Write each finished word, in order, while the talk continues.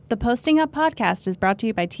The Posting Up podcast is brought to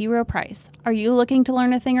you by T. Rowe Price. Are you looking to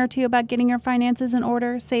learn a thing or two about getting your finances in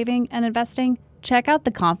order, saving, and investing? Check out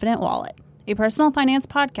The Confident Wallet, a personal finance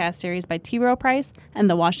podcast series by T. Rowe Price and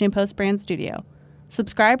the Washington Post brand studio.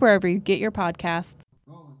 Subscribe wherever you get your podcasts.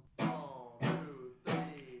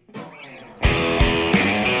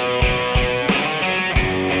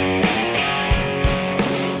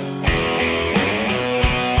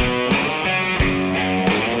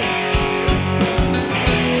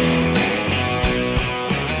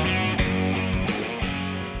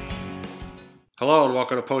 Hello and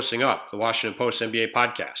welcome to Posting Up, the Washington Post NBA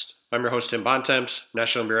podcast. I'm your host, Tim Bontemps,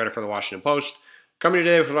 National NBA writer for the Washington Post. Coming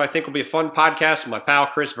today with what I think will be a fun podcast with my pal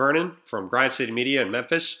Chris Vernon from Grind City Media in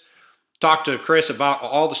Memphis. Talk to Chris about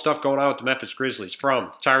all the stuff going on with the Memphis Grizzlies,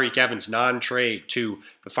 from Tyreke Evans' non-trade to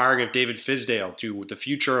the firing of David Fizdale to the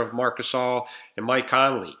future of Marc Gasol and Mike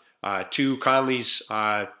Conley, to Conley's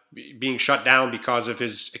being shut down because of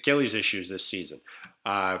his Achilles issues this season.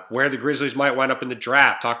 Where the Grizzlies might wind up in the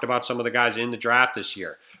draft. Talked about some of the guys in the draft this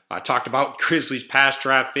year. Talked about Grizzlies' past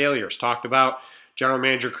draft failures. Talked about general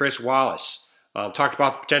manager Chris Wallace. Talked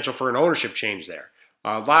about the potential for an ownership change there.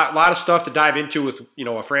 A lot of stuff to dive into with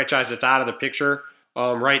a franchise that's out of the picture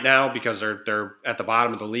right now because they're at the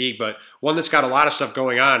bottom of the league, but one that's got a lot of stuff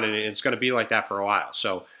going on, and it's going to be like that for a while.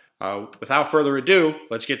 So without further ado,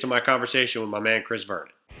 let's get to my conversation with my man Chris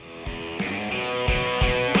Vernon.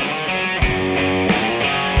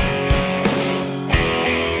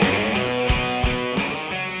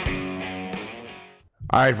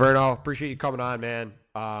 All right, Verno, appreciate you coming on, man.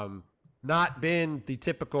 Not been the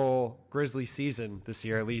typical Grizzly season this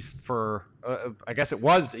year, at least for, I guess it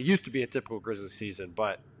used to be a typical Grizzly season,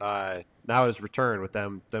 but now it has returned with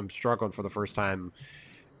them struggling for the first time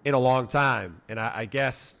in a long time. And I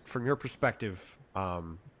guess from your perspective,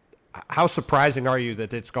 how surprising are you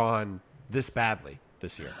that it's gone this badly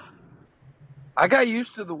this year? I got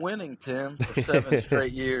used to the winning, Tim, for 7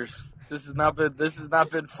 straight years. This has not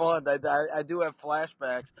been fun. I do have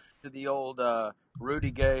flashbacks to the old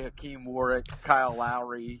Rudy Gay, Hakeem Warwick, Kyle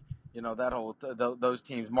Lowry, that whole those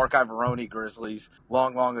teams, Mark Ivoroni Grizzlies,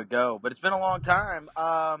 long ago. But it's been a long time.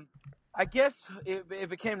 I guess it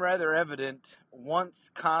became rather evident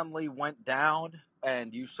once Conley went down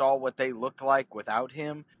and you saw what they looked like without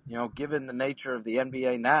him. Given the nature of the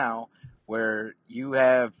NBA now, where you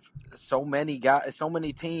have so many guys, so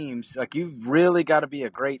many teams, like you've really got to be a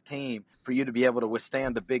great team for you to be able to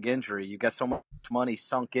withstand the big injury. You got so much money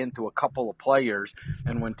sunk into a couple of players,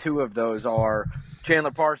 and when 2 of those are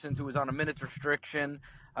Chandler Parsons, who was on a minutes restriction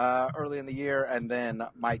early in the year, and then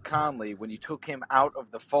Mike Conley, when you took him out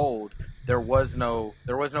of the fold, there was no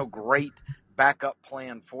great backup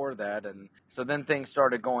plan for that. And so then things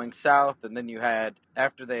started going south, and then you had,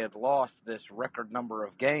 after they had lost this record number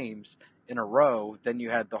of games in a row, then you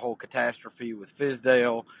had the whole catastrophe with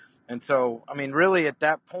Fizdale. And so, I mean, really at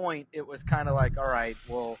that point, it was kind of like, all right,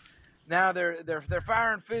 well, now they're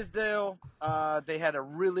firing Fizdale. They had a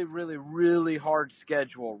really, really, really hard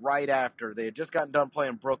schedule right after. They had just gotten done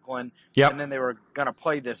playing Brooklyn. Yep. And then they were going to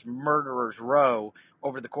play this murderer's row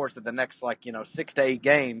over the course of the next 6 to 8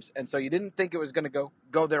 games. And so you didn't think it was going to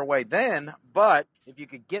go their way then, but if you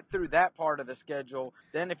could get through that part of the schedule,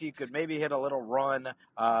 then if you could maybe hit a little run,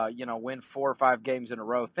 win 4 or 5 games in a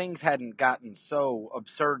row, things hadn't gotten so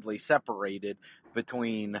absurdly separated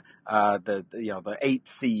between the 8th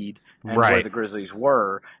seed and right where the Grizzlies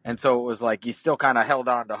were. And so it was like you still kind of held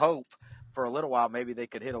on to hope for a little while. Maybe they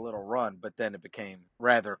could hit a little run, but then it became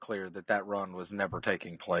rather clear that run was never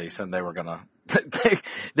taking place, and they were gonna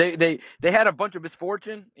they had a bunch of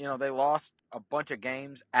misfortune. They lost a bunch of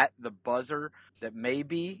games at the buzzer that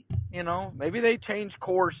maybe they changed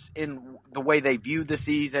course in the way they view the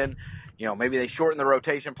season. Maybe they shortened the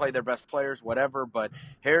rotation, played their best players, whatever, but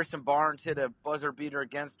Harrison Barnes hit a buzzer beater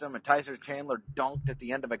against them, and Tyson Chandler dunked at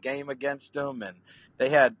the end of a game against them, and they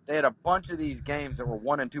had a bunch of these games that were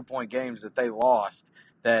 1 and 2 point games that they lost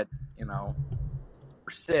that, were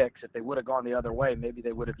 6. If they would have gone the other way, maybe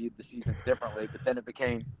they would have viewed the season differently, but then it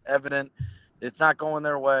became evident it's not going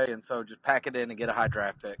their way, and so just pack it in and get a high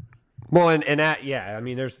draft pick. Well, and that, yeah, I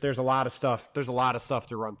mean, there's a lot of stuff. There's a lot of stuff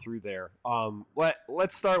to run through there.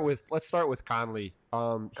 Let's start with Conley.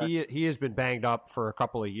 Okay. He has been banged up for a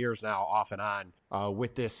couple of years now, off and on,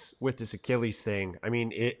 with this Achilles thing. I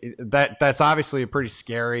mean, that's obviously a pretty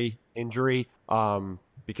scary injury.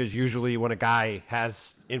 Because usually when a guy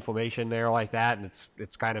has inflammation there like that, and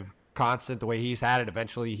it's kind of constant the way he's had it,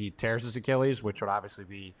 eventually he tears his Achilles, which would obviously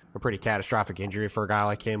be a pretty catastrophic injury for a guy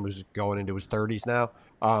like him who's going into his 30s now.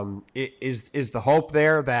 Is the hope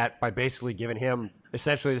there that by basically giving him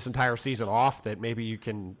essentially this entire season off, that maybe you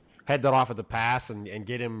can head that off at the pass and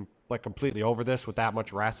get him like completely over this with that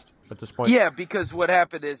much rest at this point? Yeah, because what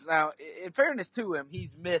happened is, now, in fairness to him,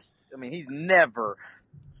 he's never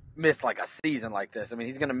missed like a season like this. I mean,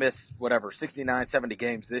 he's going to miss 69, 70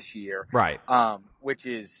 games this year. Right. Which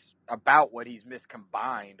is about what he's missed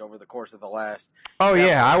combined over the course of the last. Oh,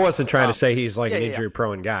 yeah. I wasn't trying to say he's like an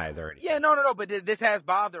injury-prone guy there. Yeah, no. But this has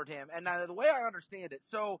bothered him. And now the way I understand it,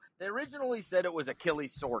 so they originally said it was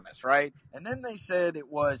Achilles soreness, right? And then they said it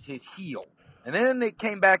was his heel. And then it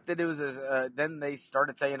came back that it was then they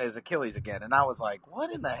started saying it was Achilles again. And I was like,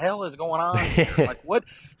 what in the hell is going on here? Like, what?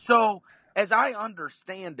 So, as I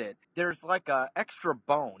understand it, there's like a extra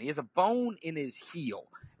bone. He has a bone in his heel.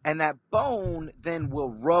 And that bone then will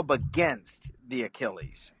rub against the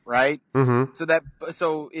Achilles, right? Mm-hmm.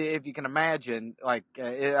 So if you can imagine, like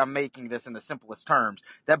I'm making this in the simplest terms,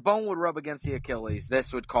 that bone would rub against the Achilles.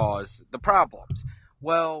 This would cause the problems.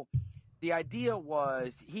 Well, the idea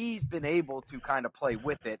was he's been able to kind of play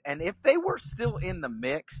with it. And if they were still in the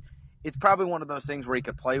mix, it's probably one of those things where he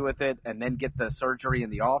could play with it and then get the surgery in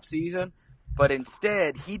the off season. But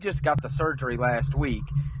instead, he just got the surgery last week,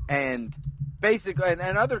 and basically,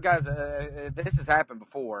 and other guys, this has happened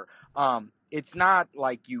before. It's not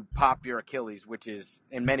like you pop your Achilles, which is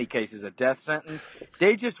in many cases a death sentence.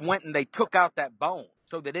 They just went and they took out that bone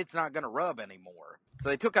so that it's not going to rub anymore. So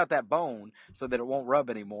they took out that bone so that it won't rub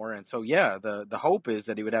anymore. And so, yeah, the hope is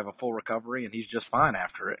that he would have a full recovery and he's just fine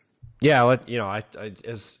after it. Yeah, I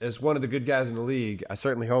as one of the good guys in the league, I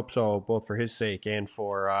certainly hope so, both for his sake and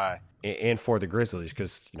for the Grizzlies,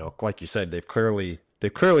 because like you said, they've clearly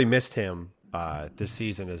missed him this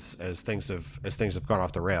season as things have gone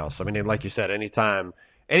off the rails. So, I mean, like you said, anytime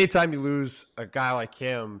you lose a guy like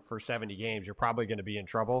him for 70 games, you're probably going to be in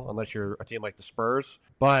trouble unless you're a team like the Spurs.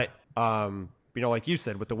 But like you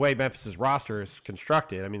said, with the way Memphis' roster is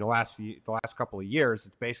constructed, I mean, the last couple of years,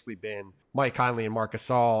 it's basically been Mike Conley and Marc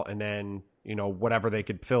Gasol, and then whatever they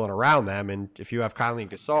could fill in around them. And if you have Conley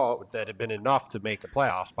and Gasol, that had been enough to make the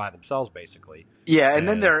playoffs by themselves, basicly. Yeah, and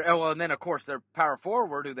then of course their power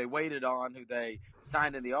forward, who they waited on, who they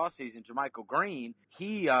signed in the offseason, JaMychal Green.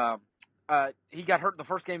 He got hurt in the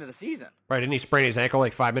first game of the season. Right, didn't he sprain his ankle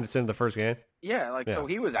like 5 minutes into the first game? Yeah, so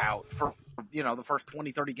he was out for the first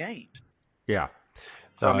 20, 30 games. Yeah.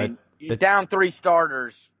 So, you're down 3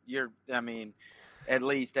 starters, at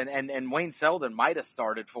least. And Wayne Selden might have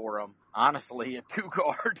started for him, honestly, at 2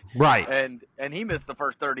 guard. Right. And he missed the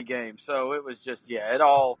first 30 games. So it was just, it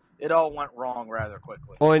all went wrong rather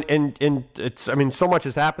quickly. Well, and it's, so much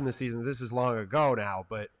has happened this season. This is long ago now,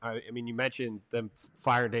 but you mentioned them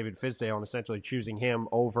firing David Fizdale and essentially choosing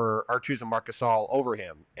Marc Gasol over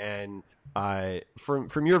him. And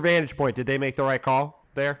from your vantage point, did they make the right call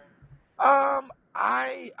there?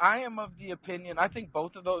 I am of the opinion, I think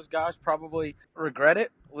both of those guys probably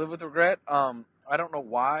live with regret. I don't know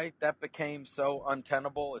why that became so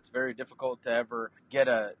untenable. It's very difficult to ever get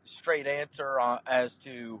a straight answer as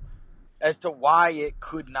to why it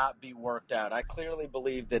could not be worked out. I clearly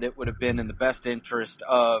believe that it would have been in the best interest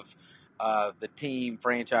of the team,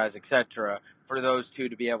 franchise, etc., for those two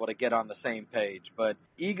to be able to get on the same page. But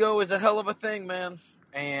ego is a hell of a thing, man.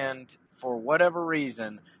 And for whatever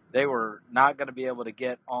reason, they were not going to be able to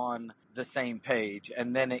get on the same page.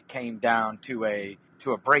 And then it came down to a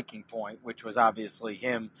breaking point, which was obviously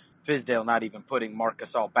Fizdale not even putting Marc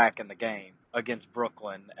Gasol back in the game against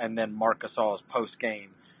Brooklyn, and then Marc Gasol's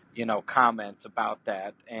post-game, comments about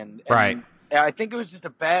that. And right. I think it was just a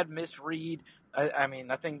bad misread. I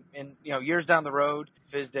think in years down the road,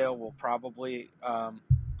 Fizdale will probably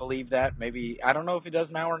believe that. Maybe, I don't know if he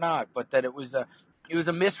does now or not, but that it was a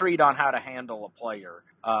misread on how to handle a player.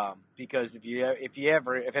 Because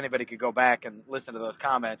if anybody could go back and listen to those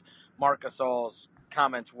comments, Marc Gasol's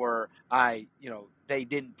comments were, they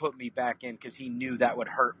didn't put me back in because he knew that would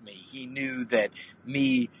hurt me. He knew that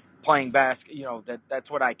me playing basketball,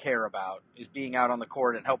 that's what I care about, is being out on the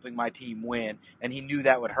court and helping my team win. And he knew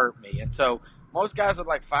that would hurt me. And so most guys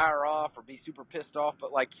would fire off or be super pissed off,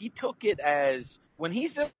 but he took it as, when he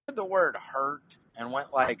said the word hurt and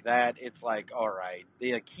went like that, it's like, all right,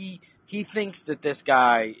 he thinks that this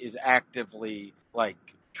guy is actively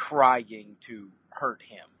trying to hurt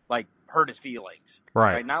him, hurt his feelings,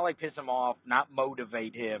 right? Not piss him off, not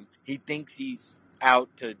motivate him. He thinks he's out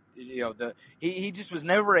to, he just was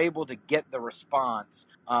never able to get the response.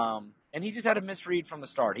 And he just had a misread from the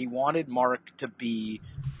start. He wanted Marc to be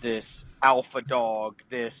this alpha dog,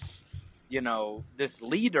 this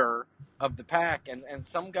leader of the pack. And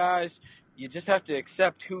some guys, you just have to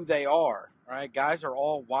accept who they are, right? Guys are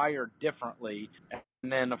all wired differently.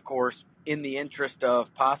 And then, of course, in the interest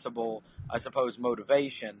of possible I suppose,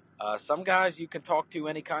 motivation. Some guys you can talk to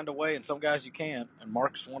any kind of way, and some guys you can't. And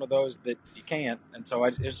Mark's one of those that you can't. And so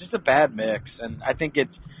it's just a bad mix. And I think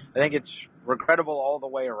it's regrettable all the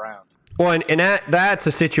way around. Well, and that's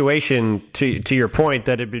a situation, to your point,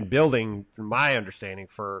 that had been building, from my understanding,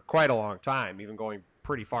 for quite a long time, even going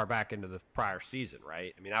pretty far back into the prior season,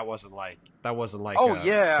 right? I mean, that wasn't like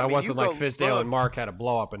Fizdale and Mark had a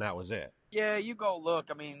blow up and that was it. Yeah, you go look.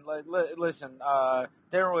 I mean, listen,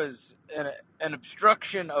 there was an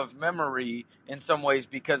obstruction of memory in some ways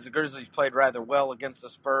because the Grizzlies played rather well against the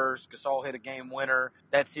Spurs. Gasol hit a game winner.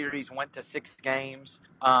 That series went to 6 games.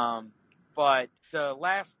 But the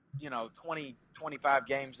last 20, 25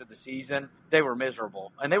 games of the season, they were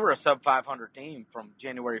miserable. And they were a sub-500 team from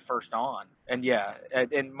January 1st on. And, yeah,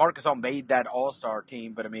 and Marc Gasol made that all-star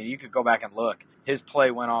team. But, I mean, you could go back and look. His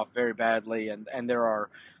play went off very badly. And there are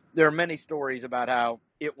many stories about how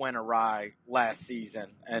it went awry last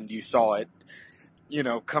season. And you saw it,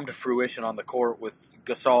 come to fruition on the court with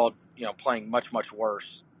Gasol, playing much, much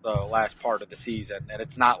worse the last part of the season. And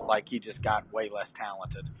it's not like he just got way less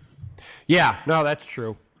talented. Yeah, no, that's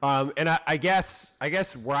true. And I guess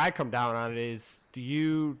where I come down on it is, do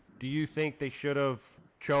you think they should have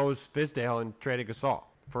chose Fizdale and traded Gasol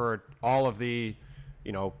for all of the,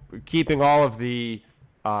 keeping all of the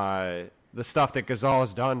stuff that Gasol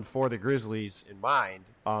has done for the Grizzlies in mind?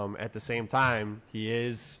 At the same time, he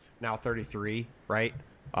is now 33, right?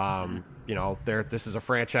 This is a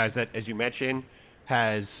franchise that, as you mentioned,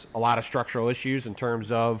 has a lot of structural issues in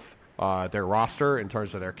terms of their roster, in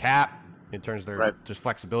terms of their cap, in terms of their just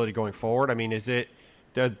flexibility going forward. I mean,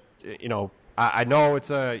 I know it's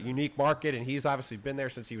a unique market, and he's obviously been there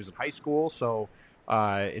since he was in high school, so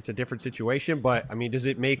it's a different situation. But I mean, does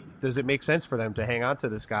it make sense for them to hang on to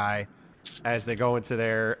this guy as he goes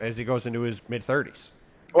into his mid-30s?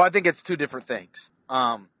 Well, I think it's two different things.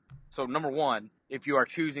 So number one, if you are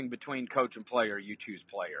choosing between coach and player, you choose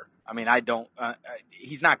player. I mean,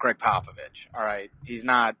 he's not Greg Popovich, all right? He's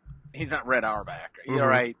not Red Auerbach, all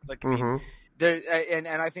right? Like, I mean, and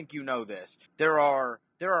I think this. There are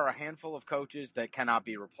a handful of coaches that cannot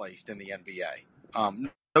be replaced in the NBA.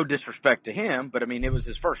 No disrespect to him, but I mean, it was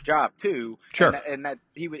his first job too. Sure. And that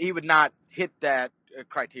he would not hit that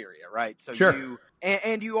criteria, right? So sure. you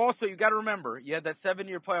got to remember, you had that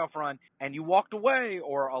 7-year playoff run, and you walked away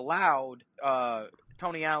or allowed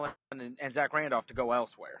Tony Allen and Zach Randolph to go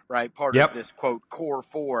elsewhere, right? Part of this, quote, core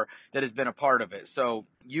 4 that has been a part of it. So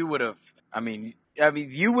you would have,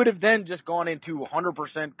 you would have then just gone into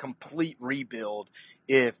 100% complete rebuild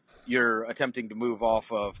if you're attempting to move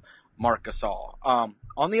off of Marc Gasol.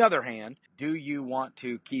 On the other hand, do you want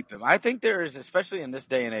to keep him? I think there is, especially in this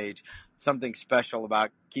day and age, something special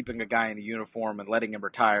about keeping a guy in a uniform and letting him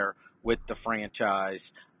retire with the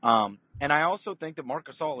franchise. And I also think that Marc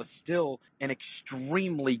Gasol is still an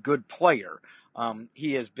extremely good player.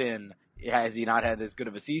 Has he not had as good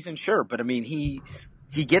of a season? Sure. But I mean, he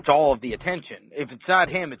gets all of the attention. If it's not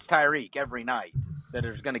him, it's Tyreek every night that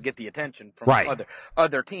is going to get the attention from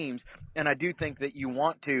other teams. And I do think that you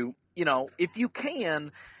want to, if you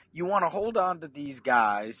can, you want to hold on to these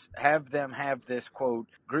guys, have them have this, quote,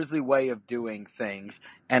 Grizzly way of doing things,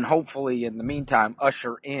 and hopefully in the meantime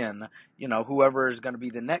usher in, whoever is going to be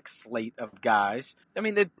the next slate of guys. I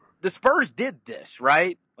mean, the Spurs did this,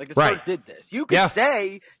 right? Like, the Spurs did this. You could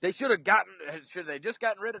say they should they just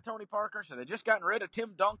gotten rid of Tony Parker? Should they just gotten rid of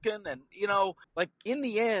Tim Duncan? And, in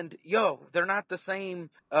the end, they're not the same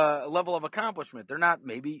level of accomplishment. They're not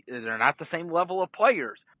the same level of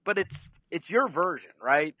players, but it's your version,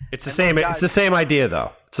 right? It's the same idea,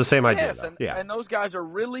 though. It's the same idea, though. And those guys are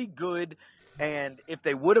really good. And if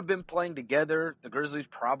they would have been playing together, the Grizzlies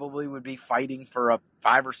probably would be fighting for a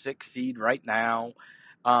 5 or 6 seed right now.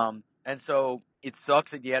 And so it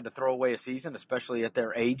sucks that you had to throw away a season, especially at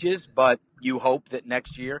their ages, but you hope that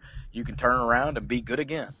next year you can turn around and be good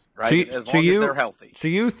again, right? As long as they're healthy. So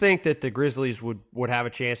you think that the Grizzlies would have a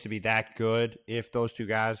chance to be that good if those two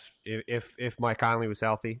guys, if Mike Conley was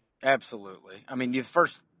healthy? Absolutely. I mean, the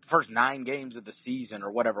first 9 games of the season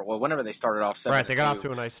or whatever, whenever they started off 7-2. Right, they got off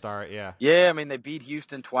to a nice start, yeah. Yeah, I mean, they beat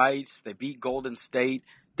Houston twice. They beat Golden State.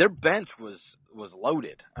 Their bench was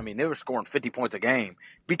loaded. I mean, they were scoring 50 points a game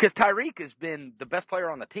because Tyreek has been the best player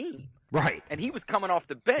on the team. Right. And he was coming off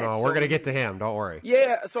the bench. No, we're going to get to him. Don't worry.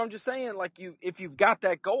 Yeah, so I'm just saying, like, if you've got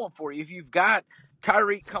that going for you, if you've got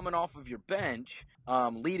Tyreek coming off of your bench,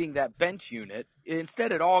 leading that bench unit,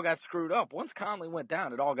 instead it all got screwed up. Once Conley went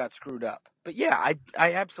down, it all got screwed up. But, yeah,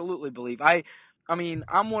 I absolutely believe. I mean,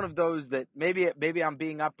 I'm one of those that maybe I'm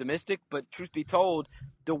being optimistic, but truth be told,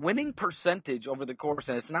 the winning percentage over the course,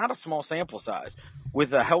 and it's not a small sample size,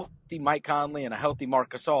 with a healthy Mike Conley and a healthy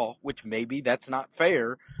Marc Gasol, which maybe that's not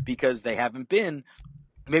fair because they haven't been.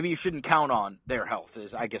 Maybe you shouldn't count on their health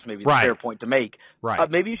is, I guess, maybe the fair point to make. Right.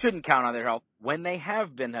 Maybe you shouldn't count on their health. When they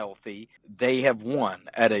have been healthy, they have won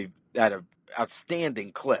at a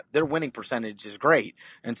outstanding clip. Their winning percentage is great.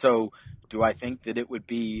 And so do I think that it would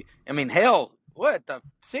be, I mean, hell, what, the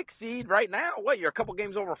 6th seed right now? What, you're a couple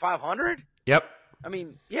games over 500? Yep. I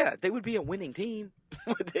mean, yeah, they would be a winning team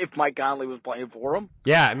if Mike Conley was playing for them.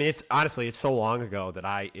 Yeah, I mean, it's honestly, it's so long ago that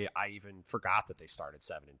I even forgot that they started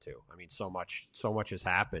 7-2. I mean, so much has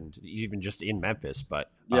happened, even just in Memphis.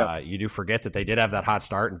 But you do forget that they did have that hot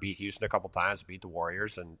start and beat Houston a couple times, beat the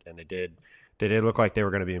Warriors, and they did look like they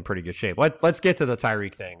were going to be in pretty good shape. Let's get to the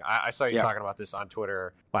Tyreek thing. I saw you talking about this on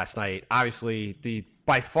Twitter last night. Obviously,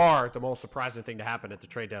 by far the most surprising thing to happen at the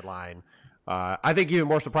trade deadline. I think even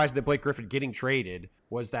more surprising than Blake Griffin getting traded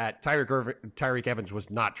was that Tyreek Evans was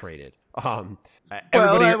not traded. Take a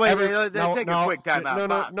quick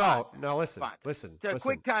timeout. No. Listen.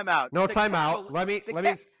 Quick timeout. No timeout.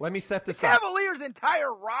 Let me set this up. The Cavaliers'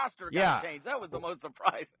 entire roster got changed. That was the most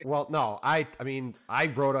surprising. Well, no, I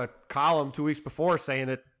wrote a column 2 weeks before saying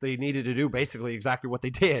that they needed to do basically exactly what they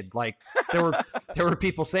did. Like there were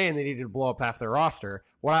people saying they needed to blow up half their roster.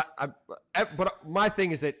 But my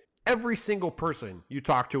thing is that every single person you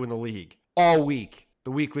talk to in the league all week,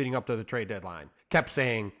 the week leading up to the trade deadline, kept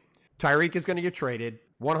saying Tyreek is going to get traded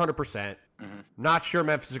 100%. Mm-hmm. Not sure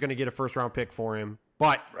Memphis is going to get a first-round pick for him,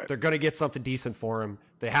 but they're going to get something decent for him.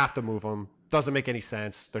 They have to move him. Doesn't make any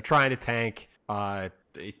sense. They're trying to tank.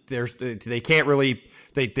 They can't really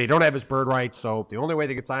 – they don't have his bird rights, so the only way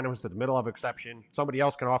they could sign him is to the middle of exception. Somebody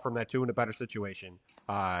else can offer him that too in a better situation.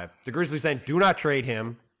 The Grizzlies then do not trade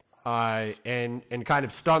him. And kind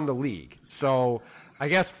of stun the league. So I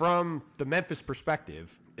guess from the Memphis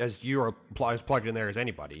perspective, as you are as plugged in there as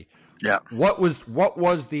anybody, what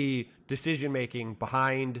was the decision making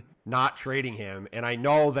behind not trading him? And I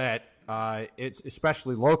know that it's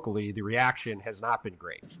especially locally, the reaction has not been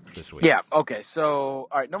great this week. Yeah. Okay. So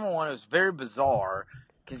all right, number one, it was very bizarre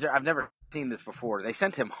because I've never seen this before. They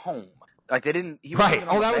sent him home. Like they didn't. Right.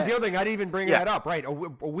 Oh, that was the other thing. I didn't even bring that up. Right. A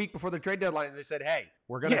week before the trade deadline, they said, "Hey,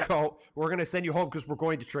 we're gonna go. We're gonna send you home because we're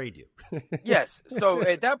going to trade you." Yes. So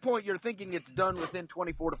at that point, you're thinking it's done within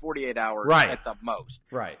 24 to 48 hours at the most.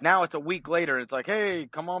 Right. Now it's a week later. It's like, hey,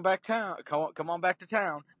 come on back to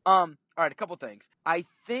town. All right. A couple things. I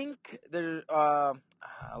think there.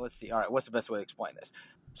 Let's see. All right. What's the best way to explain this?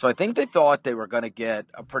 So I think they thought they were going to get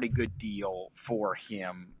a pretty good deal for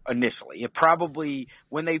him initially. It probably,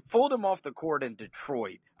 when they pulled him off the court in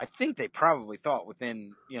Detroit, I think they probably thought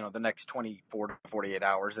within, the next 24 to 48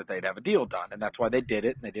 hours that they'd have a deal done. And that's why they did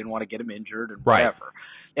it. And they didn't want to get him injured and whatever.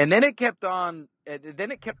 And then it kept on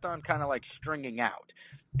kind of like stringing out.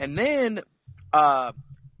 And then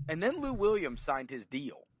Lou Williams signed his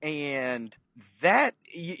deal. And that,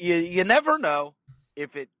 you never know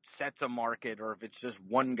if it sets a market or if it's just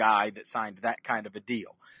one guy that signed that kind of a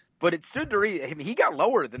deal. But it stood to reason. I mean, he got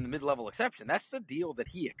lower than the mid-level exception. That's the deal that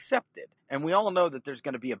he accepted. And we all know that there's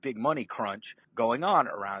going to be a big money crunch going on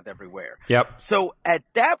around everywhere. Yep. So at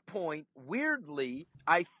that point, weirdly,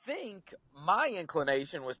 I think my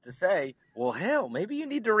inclination was to say, well, hell, maybe you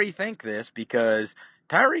need to rethink this because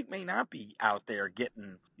Tyreek may not be out there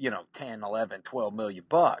getting, 10, 11, 12 million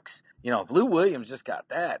bucks. If Lou Williams just got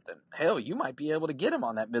that, then hell, you might be able to get him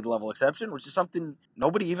on that mid-level exception, which is something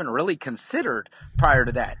nobody even really considered prior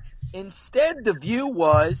to that. Instead, the view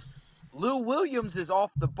was Lou Williams is off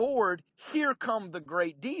the board. Here come the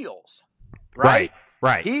great deals. Right.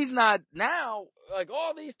 He's not now like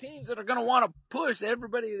all these teams that are going to want to push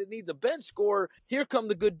everybody that needs a bench scorer. Here come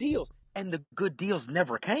the good deals. And the good deals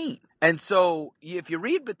never came. And so if you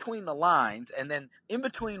read between the lines and then in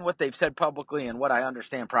between what they've said publicly and what I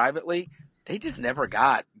understand privately, they just never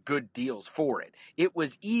got good deals for it. It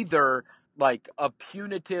was either like a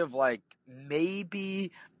punitive, like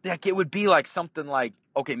maybe like it would be like something like,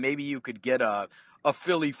 okay, maybe you could get a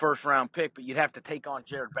Philly first round pick, but you'd have to take on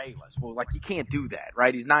Jared Bayless. Well, like you can't do that,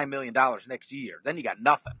 right? He's $9 million next year. Then you got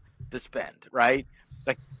nothing to spend, right?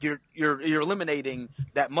 Like you're eliminating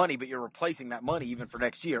that money, but you're replacing that money even for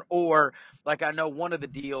next year. Or like I know one of the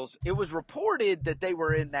deals, it was reported that they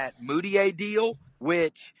were in that Moutier deal,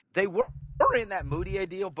 which they were in that Moutier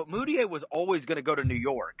deal, but Moutier was always going to go to New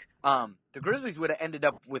York. The Grizzlies would have ended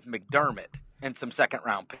up with McDermott and some second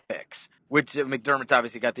round picks, which McDermott's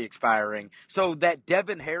obviously got the expiring. So that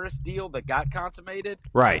Devin Harris deal that got consummated,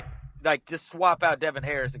 right? Like just swap out Devin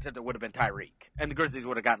Harris, except it would have been Tyreek, and the Grizzlies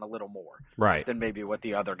would have gotten a little more, right, than maybe what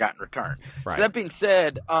the other got in return. Right. So that being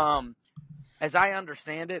said, as I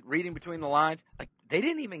understand it, reading between the lines, like they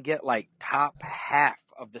didn't even get like top half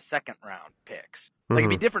of the second round picks. Like it'd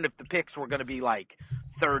be different if the picks were going to be like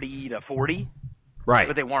 30 to 40, Right.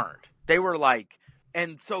 but they weren't. They were like,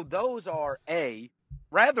 and so those are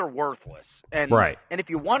rather worthless. And Right. And if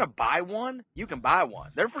you want to buy one, you can buy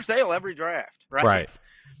one. They're for sale every draft, right? Right.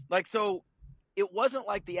 Like so. It wasn't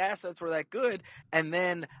like the assets were that good, and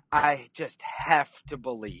then I just have to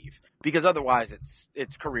believe, because otherwise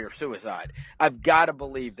it's career suicide. I've got to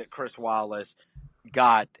believe that Chris Wallace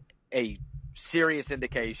got a serious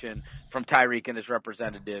indication from Tyreek and his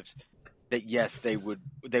representatives that yes, they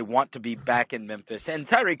want to be back in Memphis, and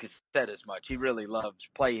Tyreek has said as much. He really loves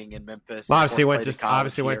playing in Memphis. Well, obviously went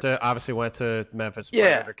to Memphis.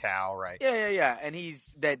 Yeah, under Cal, right? Yeah. And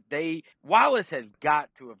Wallace has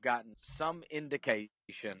got to have gotten some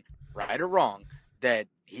indication, right or wrong, that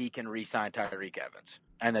he can re-sign Tyreek Evans,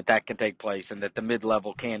 and that can take place, and that the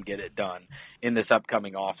mid-level can get it done in this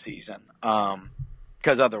upcoming offseason.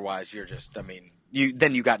 Because otherwise, you're just,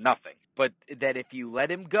 you got nothing. But that if you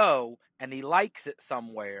let him go and he likes it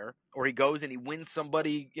somewhere, or he goes and he wins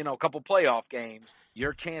somebody, a couple playoff games,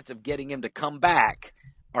 your chance of getting him to come back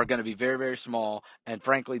are going to be very, very small. And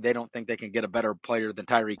frankly, they don't think they can get a better player than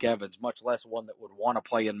Tyreek Evans, much less one that would want to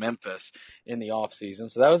play in Memphis in the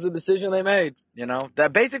offseason. So that was the decision they made.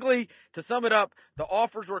 That basically, to sum it up, the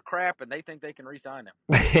offers were crap and they think they can re-sign him.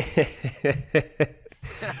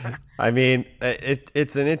 I mean,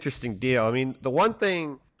 it's an interesting deal. I mean, the one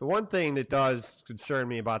thing that does concern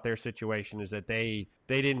me about their situation is that they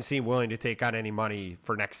didn't seem willing to take on any money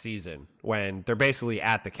for next season when they're basically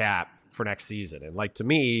at the cap for next season. And like, to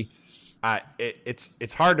me,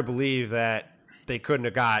 it's hard to believe that they couldn't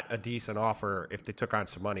have got a decent offer if they took on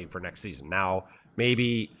some money for next season. Now,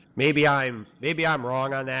 maybe I'm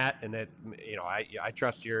wrong on that, and that I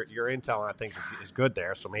trust your intel on things is good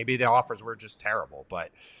there. So maybe the offers were just terrible, but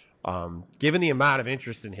given the amount of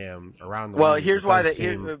interest in him around the league, here's why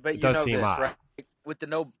it does seem odd. Right? With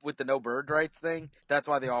the no bird rights thing, that's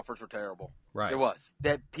why the offers were terrible. Right. It was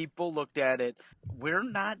that people looked at it. We're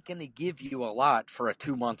not going to give you a lot for a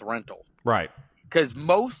 2-month rental, right? Because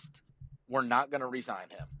most were not going to re-sign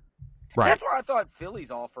him. Right. That's where I thought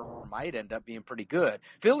Philly's offer might end up being pretty good.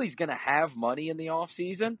 Philly's going to have money in the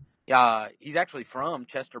offseason. He's actually from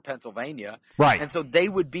Chester, Pennsylvania. Right. And so they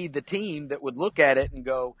would be the team that would look at it and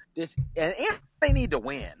go, and they need to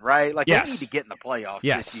win, right? Like, yes. They need to get in the playoffs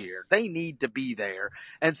this year. They need to be there.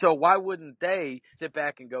 And so why wouldn't they sit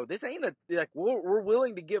back and go, this ain't we're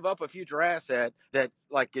willing to give up a future asset that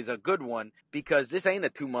is a good one, because this ain't a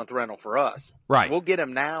 2-month rental for us. Right. We'll get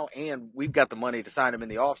him now, and we've got the money to sign him in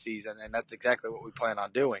the offseason, and that's exactly what we plan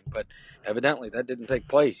on doing. But evidently that didn't take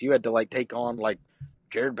place. You had to take on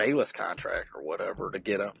Jared Bayless contract or whatever to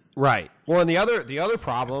get him. Right. Well, and the other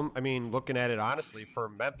problem, looking at it honestly, for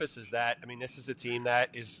Memphis is that, this is a team that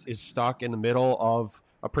is stuck in the middle of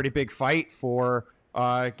a pretty big fight for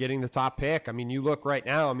getting the top pick. You look right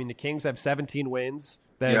now, the Kings have 17 wins.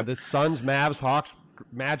 Then the Suns, Mavs, Hawks,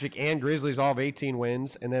 Magic, and Grizzlies all have 18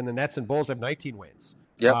 wins. And then the Nets and Bulls have 19 wins.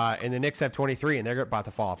 Yep. And the Knicks have 23, and they're about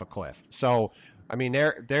to fall off a cliff. So,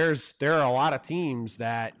 there are a lot of teams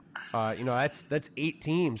that, that's 8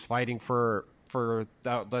 teams fighting for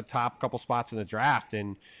the top couple spots in the draft.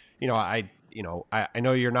 And, I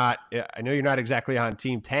know you're not exactly on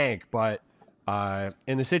Team Tank, but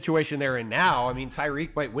in the situation they're in now,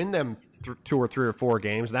 Tyreek might win them 2 or 3 or 4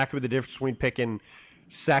 games. And that could be the difference between picking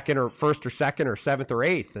first or second or 7th or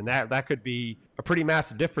 8th. And that could be a pretty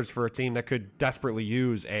massive difference for a team that could desperately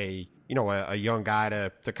use a young guy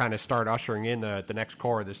to kind of start ushering in the next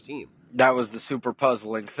core of this team. That was the super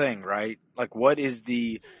puzzling thing, right? What is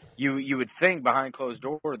you would think behind closed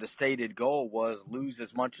door, the stated goal was lose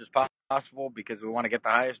as much as possible because we want to get the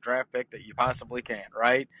highest draft pick that you possibly can,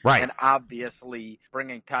 right? Right. And obviously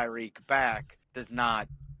bringing Tyreek back does not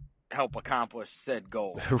help accomplish said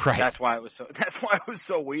goal. Right. That's why it was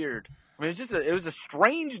so weird. It was a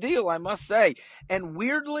strange deal, I must say. And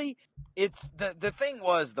weirdly, it's the thing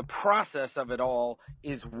was the process of it all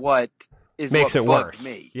is what makes it bugged worse.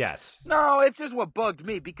 Me. Yes. No, it's just what bugged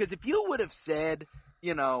me, because if you would have said,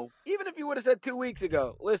 even if you would have said 2 weeks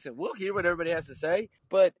ago, listen, we'll hear what everybody has to say,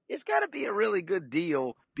 but it's got to be a really good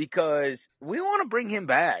deal because we want to bring him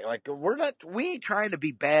back. We ain't trying to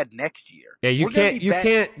be bad next year. Yeah, you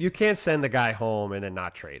can't send the guy home and then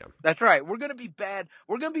not trade him. That's right. We're going to be bad.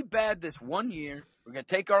 We're going to be bad this 1 year. We're going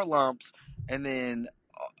to take our lumps and then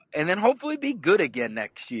hopefully be good again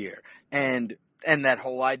next year. And that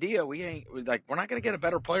whole idea, we're not going to get a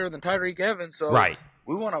better player than Tyreek Evans. So right.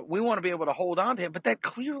 we want to be able to hold on to him, but that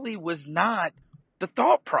clearly was not the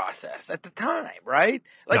thought process at the time, right?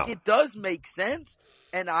 Like, No. it does make sense,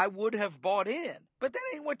 and I would have bought in. But that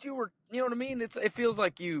ain't what you were, you know what I mean? It feels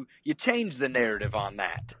like you changed the narrative on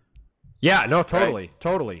that. Yeah, no, totally,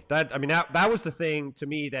 totally. That was the thing to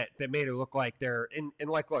me that made it look like they're and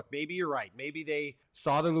like, look, maybe you're right. Maybe they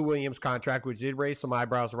saw the Lou Williams contract, which did raise some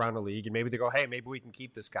eyebrows around the league, and maybe they go, hey, maybe we can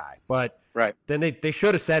keep this guy. But then they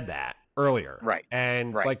should have said that earlier, right?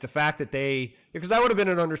 And like the fact that because that would have been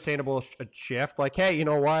an understandable shift. Like, hey, you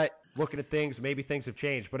know what? Looking at things, maybe things have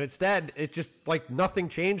changed, but instead it just like nothing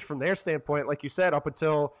changed from their standpoint, like you said, up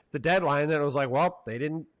until the deadline. And it was like, well, they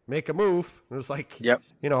didn't make a move. It was like,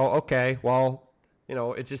 okay, well,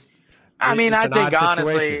 it just. I mean, I think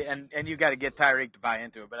honestly, and you got to get Tyreek to buy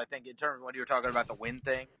into it, but I think in terms of when you were talking about the win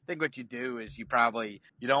thing, I think what you do is you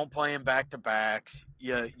don't play him back to backs,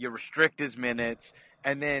 you restrict his minutes.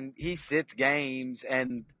 And then he sits games,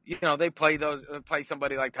 and they play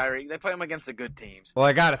somebody like Tyreek. They play him against the good teams. Well,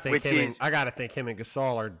 I gotta think him and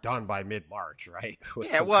Gasol are done by mid-March, right?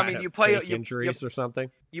 You play injuries or something.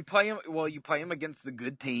 You play him against the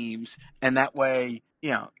good teams, and that way,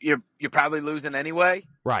 you're probably losing anyway,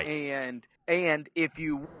 right? And if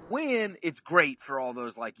you win, it's great for all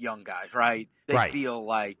those like young guys, right? They feel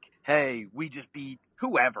like, hey, we just beat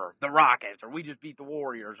whoever, the Rockets, or we just beat the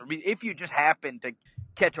Warriors, or if you just happen to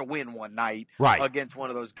catch a win one night against one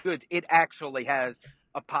of those goods, it actually has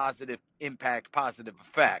a positive impact, positive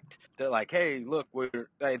effect. They're like, hey, look, we're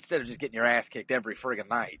instead of just getting your ass kicked every friggin'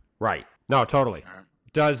 night. Right. No, totally.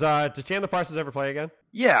 Does Chandler Parsons ever play again?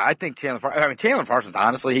 Yeah, I think Chandler Parsons,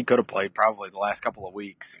 honestly, he could have played probably the last couple of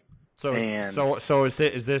weeks. So is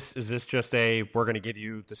this just we're going to give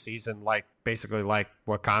you the season basically like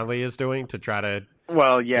what Conley is doing to try to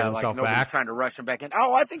get himself back? Trying to rush him back in.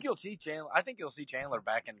 Oh, I think you'll see Chandler. I think you'll see Chandler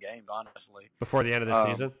back in games, honestly, before the end of the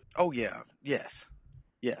season. Oh yeah, yes.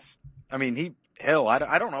 I mean,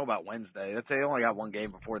 I don't know about Wednesday. They only got one game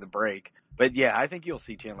before the break. But yeah, I think you'll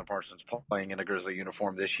see Chandler Parsons playing in a Grizzly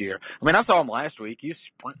uniform this year. I mean, I saw him last week. He was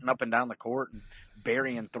sprinting up and down the court and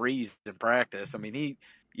burying threes in practice. I mean, he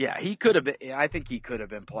could have been. I think he could have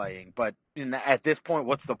been playing, but at this point,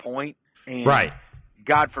 what's the point? And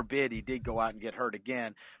God forbid he did go out and get hurt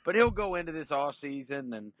again. But he'll go into this off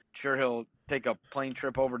season, and sure he'll take a plane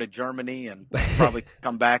trip over to Germany and probably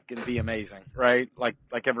come back and be amazing, right? Like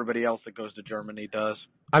everybody else that goes to Germany does.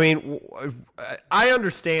 I mean, I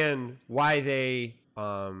understand why they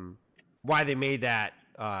made that.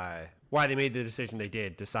 Why they made the decision they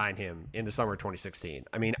did to sign him in the summer of 2016.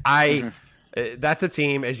 I mean, that's a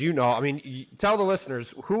team, as you know. I mean, tell the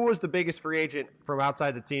listeners, who was the biggest free agent from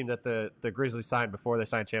outside the team that the Grizzlies signed before they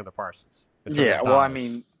signed Chandler Parsons? Yeah, well, I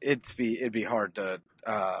mean, it'd be hard to.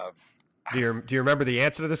 Do you remember the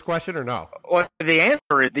answer to this question or no? Well, the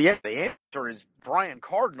answer is Brian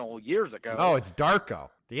Cardinal years ago. Oh, it's Darko.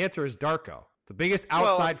 The answer is Darko. The biggest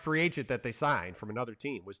outside free agent that they signed from another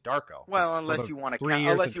team was Darko. Well, unless you want to count 3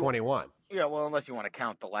 years and 21. Yeah, well, unless you want to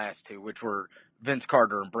count the last two, which were Vince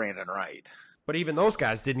Carter and Brandon Wright. But even those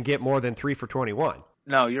guys didn't get more than 3 for 21.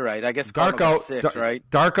 No, you're right. I guess Darko got 6, right?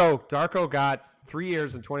 Darko got 3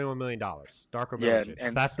 years and $21 million. Darko Milicic.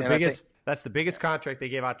 And that's the biggest. That's the biggest contract they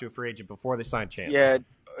gave out to a free agent before they signed Chandler. Yeah.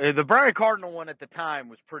 The Brian Cardinal one at the time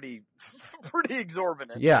was pretty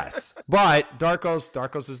exorbitant. Yes, but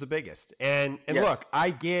Darko's is the biggest. And yes. Look, I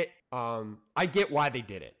get why they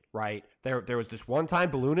did it. Right there was this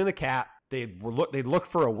one-time balloon in the cap. They looked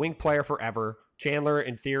for a wing player forever. Chandler,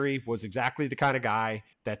 in theory, was exactly the kind of guy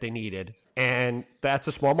that they needed. And that's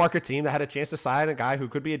a small market team that had a chance to sign a guy who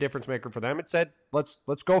could be a difference maker for them and said, let's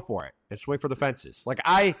go for it and swing for the fences. Like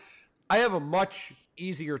I have a much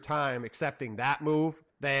easier time accepting that move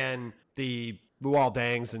than the Luol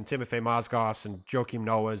Dengs and Timofey Mozgos and Joakim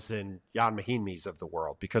Noahs and Jan Mahinmis of the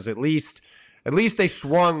world, because at least they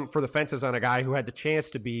swung for the fences on a guy who had the chance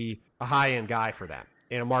to be a high-end guy for them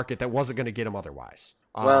in a market that wasn't going to get him otherwise.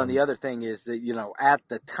 Well, and the other thing is that, at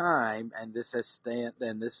the time, and this is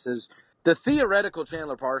the theoretical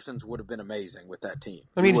Chandler Parsons would have been amazing with that team.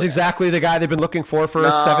 I mean, he's exactly the guy they've been looking for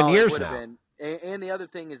 7 years now. And the other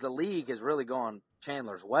thing is the league has really gone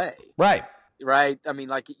Chandler's way. Right. I mean,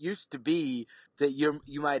 like it used to be that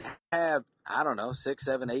you might have, 6,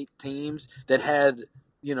 7, 8 teams that had,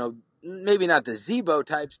 maybe not the Zebo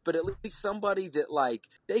types, but at least somebody that, like,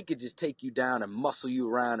 they could just take you down and muscle you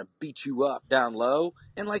around and beat you up down low.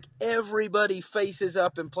 And, like, everybody faces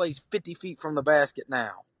up and plays 50 feet from the basket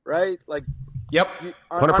now, right? Like, yep, 100%.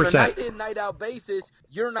 On a night-in, night-out basis,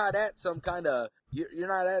 you're not at some kind of –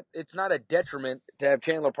 it's not a detriment to have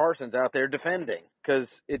Chandler Parsons out there defending,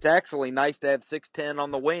 because it's actually nice to have 6'10" on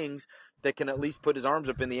the wings that can at least put his arms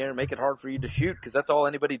up in the air and make it hard for you to shoot, because that's all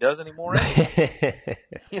anybody does anymore. Anyway.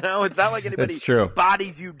 It's not like anybody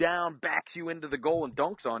bodies you down, backs you into the goal, and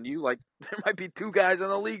dunks on you. Like, there might be 2 guys in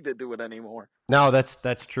the league that do it anymore. No,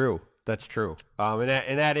 that's true. That's true.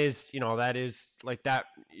 And that is, that is like that,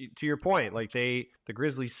 to your point, like the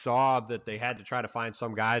Grizzlies saw that they had to try to find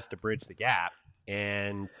some guys to bridge the gap.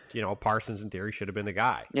 And, Parsons in theory should have been the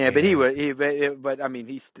guy. Yeah, but they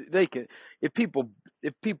could, if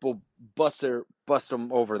people bust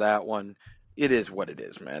them over that one, it is what it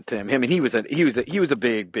is, man. Tim, I mean, he was a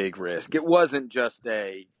big risk. It wasn't just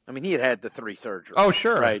he had the 3 surgeries. Oh,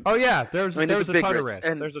 sure. Right? Oh, yeah. There's a ton of risk.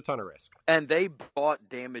 There's a ton of risk. And they bought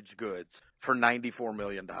damaged goods for $94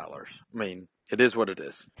 million. I mean, it is what it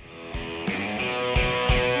is.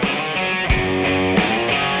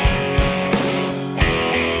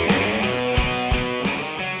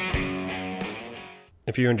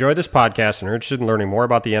 If you enjoyed this podcast and are interested in learning more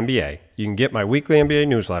about the NBA, you can get my weekly NBA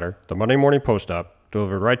newsletter, the Monday Morning Post-Up,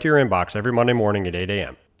 delivered right to your inbox every Monday morning at 8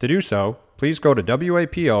 a.m. To do so, please go to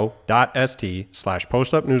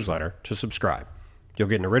wapo.st/postupnewsletter to subscribe. You'll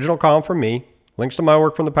get an original column from me, links to my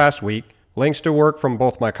work from the past week, links to work from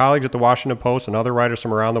both my colleagues at the Washington Post and other writers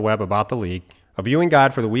from around the web about the league, a viewing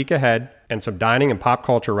guide for the week ahead, and some dining and pop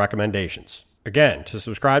culture recommendations. Again, to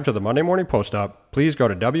subscribe to the Monday Morning Post-Up, please go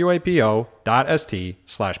to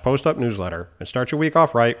wapo.st/postupnewsletter and start your week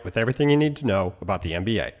off right with everything you need to know about the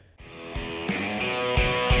NBA.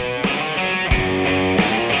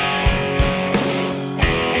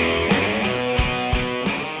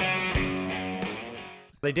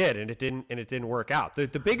 They did, and it didn't work out. The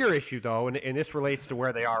bigger issue, though, and this relates to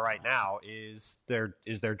where they are right now, is their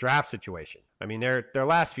draft situation. I mean, their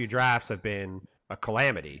last few drafts have been a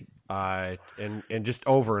calamity. And just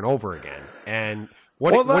over and over again. And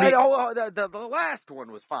the last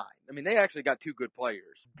one was fine. I mean, they actually got 2 good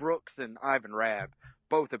players, Brooks and Ivan Rabb.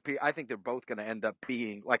 I think they're both going to end up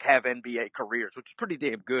being have NBA careers, which is pretty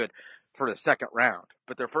damn good for the second round.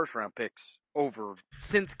 But their first round picks over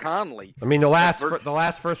since Conley. I mean, the last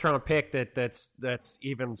first round pick that's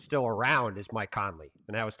even still around is Mike Conley,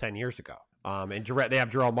 and that was 10 years ago. And they have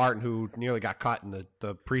Jarrell Martin, who nearly got cut in the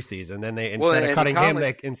preseason. Then instead of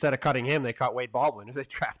cutting him, they cut Wade Baldwin, who they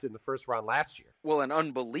drafted in the first round last year. Well, and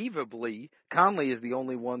unbelievably, Conley is the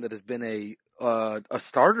only one that has been a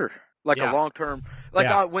starter, a long term,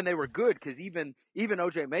 when they were good. Because even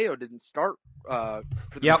OJ Mayo didn't start for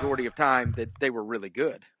the majority of time that they were really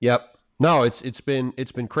good. Yep. No, it's been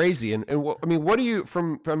crazy, and what do you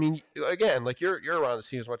again, you're around the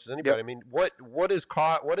scene as much as anybody. Yep. I mean,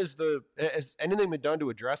 has anything been done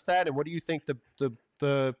to address that, and what do you think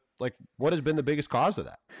what has been the biggest cause of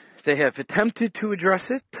that? They have attempted to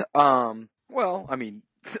address it. Well, I mean,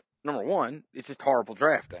 number one, it's just horrible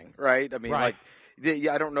drafting, right? I mean, right.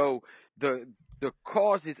 I don't know the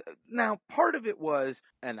cause is now part of it was,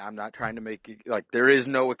 and I'm not trying to make it there is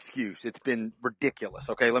no excuse. It's been ridiculous.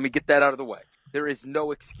 Okay, let me get that out of the way. There is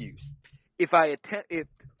no excuse. If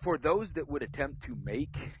for those that would attempt to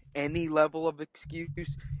make any level of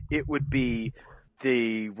excuse, it would be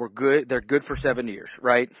they're good for 7 years,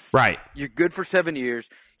 right? Right. You're good for 7 years.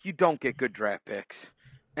 You don't get good draft picks.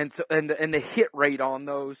 And so, and the hit rate on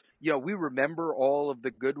those, we remember all of the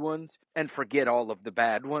good ones and forget all of the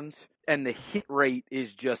bad ones. And the hit rate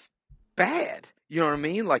is just bad. You know what I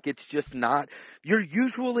mean? It's just not, you're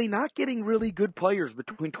usually not getting really good players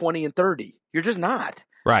between 20 and 30. You're just not.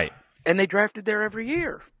 Right. And they drafted there every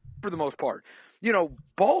year for the most part.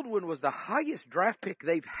 Baldwin was the highest draft pick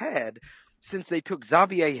they've had since they took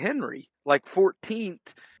Xavier Henry,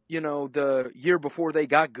 14th, the year before they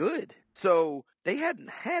got good. So they hadn't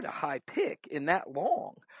had a high pick in that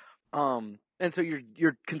long. And so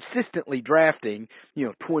you're consistently drafting,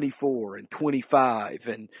 24 and 25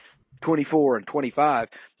 and 24 and 25.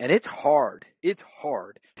 And it's hard. It's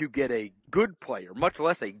hard to get a good player, much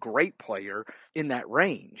less a great player in that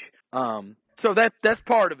range. So that's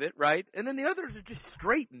part of it, right? And then the others are just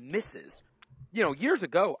straight misses. Years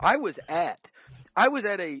ago, I went to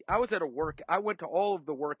all of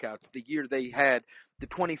the workouts the year they had the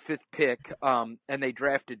 25th pick, and they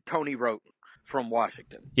drafted Tony Wroten from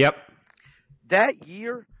Washington. Yep. That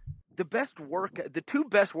year, the two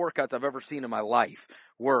best workouts I've ever seen in my life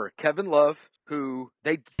were Kevin Love, who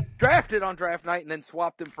they drafted on draft night and then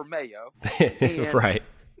swapped him for Mayo. Right.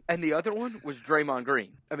 And the other one was Draymond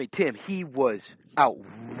Green. I mean, Tim, he was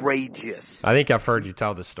outrageous. I think I've heard you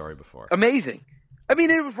tell this story before. Amazing. I mean,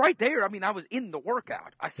 it was right there. I mean, I was in the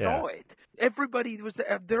workout. I saw it. Everybody was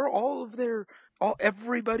there.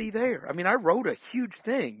 Everybody there. I mean, I wrote a huge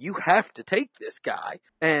thing. You have to take this guy.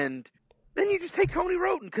 And then you just take Tony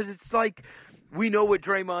Wroten because it's we know what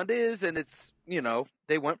Draymond is, and it's,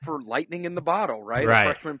 they went for lightning in the bottle, right? Right.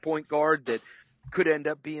 A freshman point guard that could end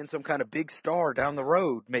up being some kind of big star down the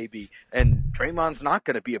road, maybe. And Draymond's not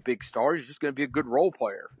going to be a big star. He's just going to be a good role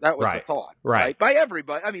player. That was the thought. Right. By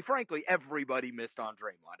everybody. I mean, frankly, everybody missed on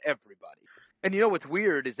Draymond. Everybody. And you know what's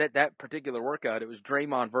weird is that particular workout, it was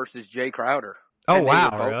Draymond versus Jay Crowder. Oh,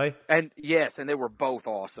 wow, really? And yes, and they were both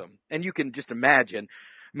awesome. And you can just imagine.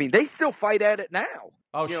 I mean, they still fight at it now.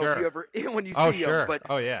 Oh, sure. If you ever, when you see them. But,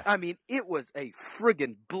 oh, yeah. I mean, it was a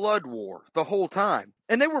friggin' blood war the whole time.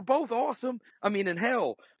 And they were both awesome. I mean, in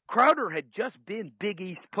hell, Crowder had just been Big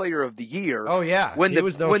East Player of the Year. Oh, yeah. He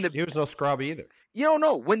was no scrub either.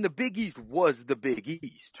 No, when the Big East was the Big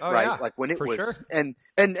East, right? Yeah, like when it was, sure. and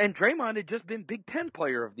Draymond had just been Big Ten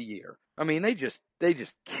Player of the Year. I mean, they just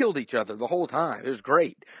killed each other the whole time. It was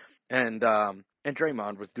great, and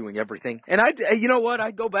Draymond was doing everything. And you know what?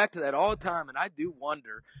 I go back to that all the time, and I do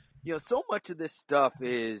wonder, so much of this stuff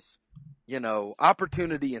is,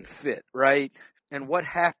 opportunity and fit, right? And what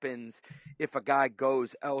happens if a guy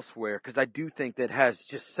goes elsewhere? Because I do think that has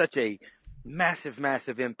just such a massive,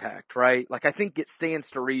 massive impact, right? Like, I think it stands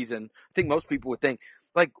to reason. I think most people would think,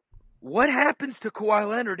 like, what happens to Kawhi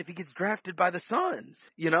Leonard if he gets drafted by the Suns,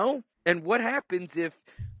 And what happens if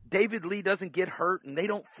David Lee doesn't get hurt and they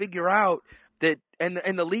don't figure out that, and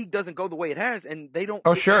the league doesn't go the way it has, and they don't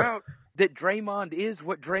figure out that Draymond is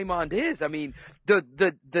what Draymond is? I mean,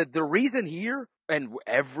 the reason here, and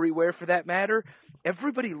everywhere for that matter,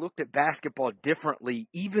 everybody looked at basketball differently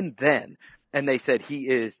even then. And they said he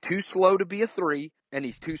is too slow to be a 3, and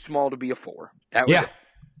he's too small to be a 4. That was it.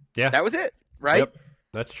 Yeah. That was it, right? Yep.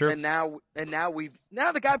 That's true. And now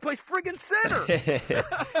the guy plays friggin' center.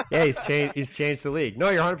 Yeah, he's changed the league. No,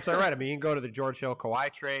 you're 100% right. I mean, you can go to the George Hill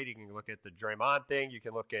Kawhi trade. You can look at the Draymond thing. You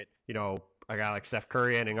can look at, a guy like Steph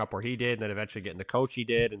Curry ending up where he did, and then eventually getting the coach he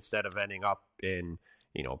did instead of ending up in,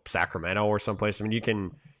 Sacramento or someplace. I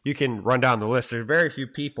mean, you can run down the list. There's very few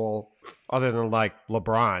people other than like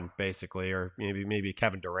LeBron, basically, or maybe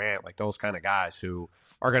Kevin Durant, like those kind of guys who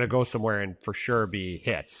are going to go somewhere and for sure be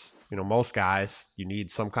hits. Most guys, you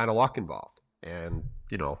need some kind of luck involved. And,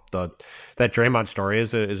 that Draymond story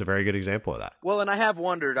is a very good example of that. Well, and I have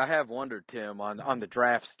wondered, Tim, on the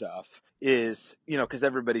draft stuff is, because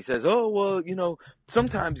everybody says, oh, well,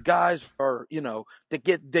 sometimes guys are, that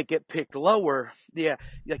get picked lower. Yeah.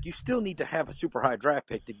 Like, you still need to have a super high draft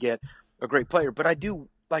pick to get a great player. But I do,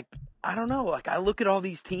 like, I don't know, like, I look at all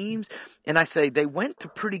these teams and I say they went to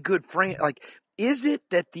pretty good like, is it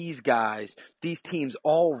that these teams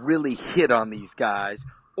all really hit on these guys?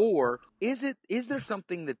 Or is there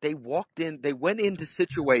something that they went into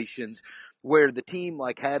situations where the team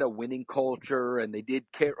like had a winning culture and they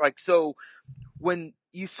did care? Like, so when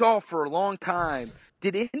you saw for a long time,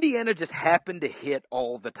 did Indiana just happen to hit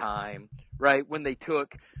all the time? Right? When they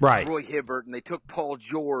took Roy Hibbert and they took Paul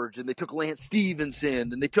George and they took Lance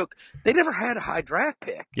Stevenson and they never had a high draft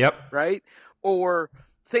pick. Yep. Right? Or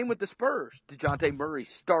same with the Spurs. DeJounte Murray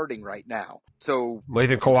starting right now. So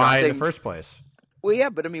even Kawhi in the first place. Well, yeah,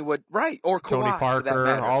 but I mean, right? Or Kawhi, Tony Parker, for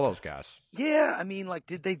that matter. all those guys. Yeah, I mean, like,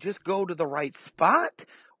 did they just go to the right spot?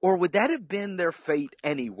 Or would that have been their fate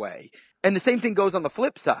anyway? And the same thing goes on the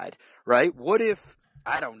flip side, right? What if,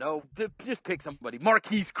 I don't know, just pick somebody,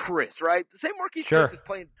 Marquise Chris, right? The same Marquise Chris is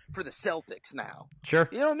playing for the Celtics now. Sure.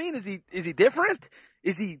 You know what I mean? Is he different?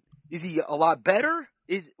 Is he a lot better?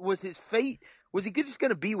 Was his fate, was he just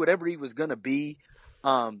going to be whatever he was going to be?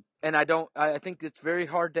 And I think it's very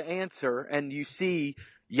hard to answer. And you see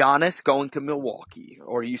Giannis going to Milwaukee,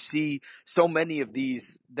 or you see so many of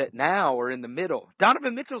these that now are in the middle.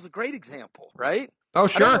 Donovan Mitchell's a great example, right? Oh,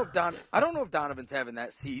 sure. I don't know if Donovan's having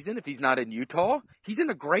that season if he's not in Utah. He's in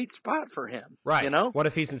a great spot for him. Right. What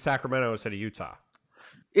if he's in Sacramento instead of Utah?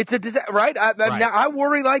 It's a disaster, right? Now I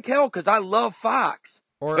worry like hell because I love Fox.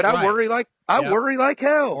 I worry like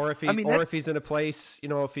hell. Or if he's in a place,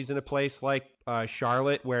 if he's in a place like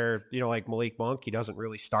Charlotte, where like Malik Monk, he doesn't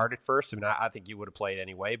really start at first. I mean, I think he would have played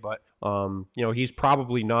anyway, but he's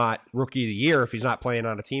probably not rookie of the year if he's not playing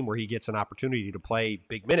on a team where he gets an opportunity to play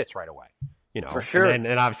big minutes right away. For sure, and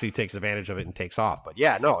obviously takes advantage of it and takes off. But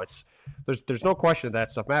yeah, no, there's no question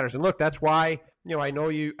that stuff matters. And look, that's why I know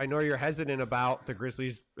you're hesitant about the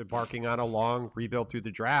Grizzlies embarking on a long rebuild through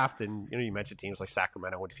the draft. And you mentioned teams like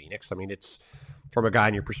Sacramento and Phoenix. I mean, it's from a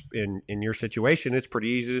guy in your situation, it's pretty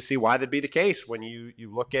easy to see why that'd be the case when you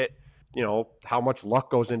look at how much luck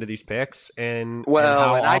goes into these picks and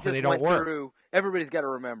how often they don't work. Everybody's got to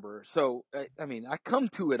remember. So, I mean, I come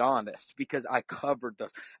to it honest because I covered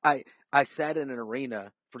those. I sat in an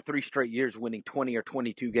arena for 3 straight years winning 20 or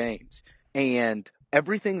 22 games. And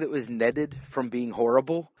everything that was netted from being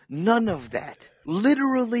horrible None of that,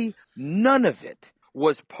 literally none of it,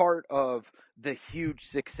 was part of the huge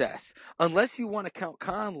success. Unless you want to count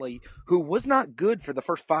Conley, who was not good for the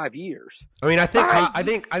first 5 years. I mean, I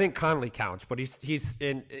think Conley counts, but he's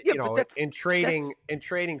in Yeah, but in trading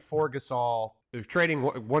for Gasol, trading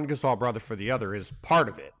one Gasol brother for the other is part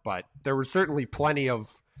of it. But there were certainly plenty of.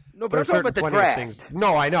 No, but I'm talking about the draft. Things.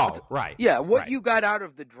 No, I know, right? Yeah, what right. you got out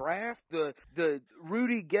of the draft, the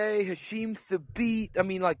Rudy Gay, Hasheem Thabeet. I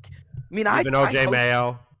mean, even OJ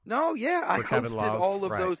Mayo. No, yeah, I hosted all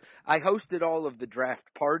of those. I hosted all of the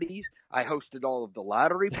draft parties. I hosted all of the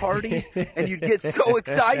lottery parties, and you'd get so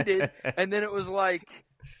excited, and then it was like,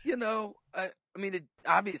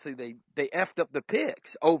 obviously they effed up the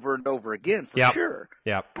picks over and over again for sure.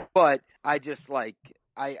 Yep. But I just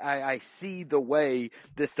I see the way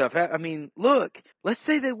this stuff. I mean, look. Let's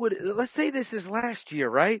say this is last year,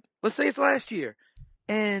 right? Let's say it's last year,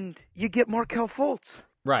 and you get Markelle Fultz,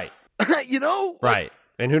 right? Right.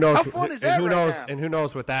 And who knows? How fun is that? And who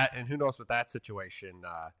knows with that? And who knows with that situation?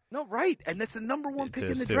 No, right. And that's the number one pick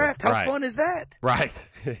in the draft. How fun is that? Right.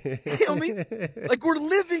 You know what I mean? Like, we're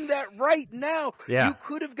living that right now. Yeah. You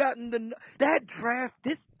could have gotten that draft.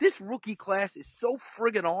 This rookie class is so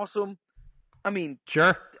friggin' awesome. I mean,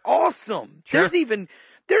 sure, awesome. Sure.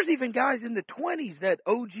 There's even guys in the 20s that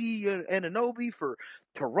OG Anunoby for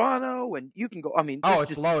Toronto, and you can go. I mean,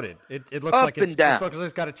 it's loaded. It looks like it looks like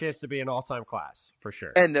it's got a chance to be an all-time class for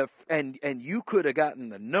sure. And you could have gotten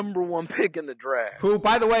the number one pick in the draft. Who,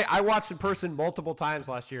 by the way, I watched in person multiple times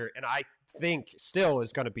last year, and I think still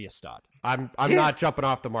is going to be a stud. I'm not jumping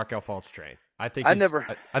off the Markelle Fultz train. I think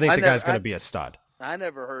the guy's going to be a stud. I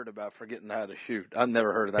never heard about forgetting how to shoot. I've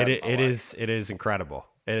never heard of that. It is incredible.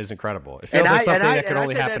 It is incredible. It feels like something that could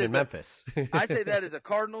only happen in Memphis. I say that as a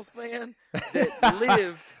Cardinals fan that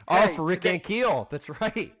lived. For Rick Ankiel. That's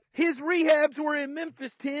right. His rehabs were in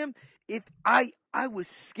Memphis, Tim. If I was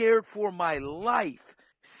scared for my life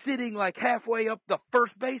sitting like halfway up the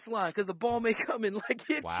first baseline because the ball may come and hit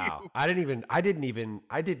you. Wow. I didn't even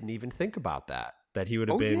think about that. That he would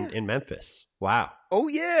have been in Memphis. Wow. Oh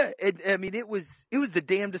yeah. It was the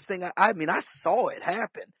damnedest thing. I saw it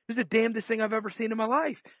happen. It was the damnedest thing I've ever seen in my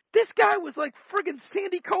life. This guy was like friggin'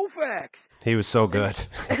 Sandy Koufax. He was so good.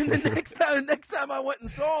 And the next time I went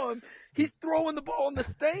and saw him, he's throwing the ball in the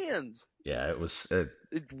stands. Yeah, it was.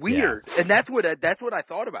 It's weird, and that's what I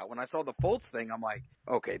thought about when I saw the Fultz thing. I'm like,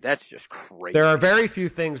 okay, that's just crazy. There are very few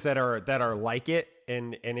things that are like it,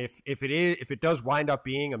 and if it does wind up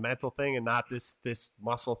being a mental thing and not this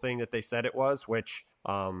muscle thing that they said it was, which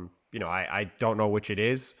I don't know which it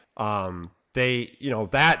is.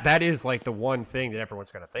 That is like the one thing that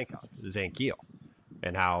everyone's going to think of is Ankiel.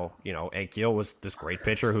 And how, Ankiel was this great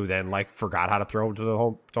pitcher who then forgot how to throw to the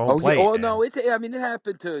home plate. Yeah. Oh no, it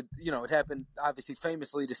happened to it happened obviously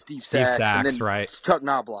famously to Steve Sax and then right? Chuck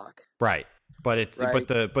Knobloch. Right. But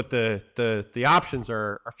the options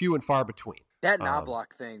are few and far between. That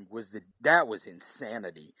Knobloch thing was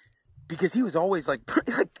insanity. Because he was always like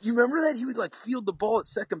you remember that? He would field the ball at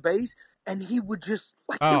second base and he would just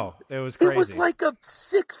it was crazy. It was like a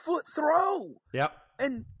 6-foot throw. Yep.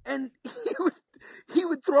 And he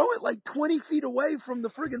would throw it 20 feet away from the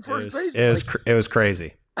friggin' first base. It was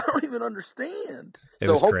crazy. I don't even understand.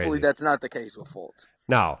 So hopefully crazy. That's not the case with Fultz.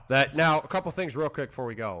 No. Now a couple things real quick before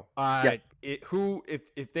we go. Who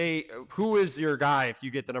is your guy if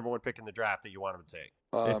you get the number one pick in the draft that you want him to take?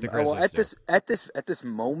 If the Grizzlies at this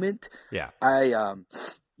moment, yeah.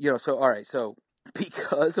 So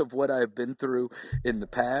because of what I've been through in the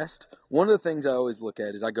past, one of the things I always look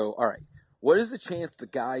at is I go, all right, what is the chance the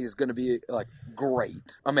guy is going to be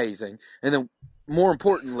great, amazing, and then more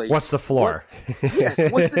importantly, what's the floor?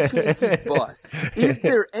 What's the chance he busts? Is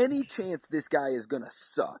there any chance this guy is going to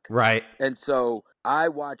suck? Right. And so I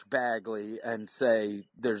watch Bagley and say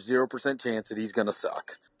there's 0% chance that he's going to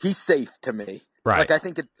suck. He's safe to me. Right. I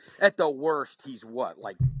think at the worst he's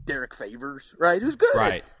Derek Favors, right? Who's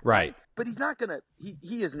good. Right. But he's not going to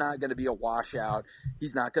he is not going to be a washout.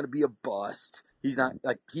 He's not going to be a bust. He's not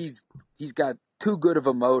he's got too good of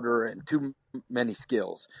a motor and too many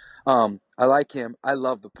skills. I like him. I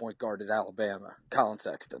love the point guard at Alabama, Colin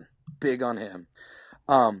Sexton. Big on him.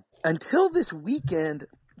 Until this weekend,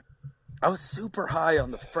 I was super high on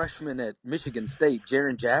the freshman at Michigan State,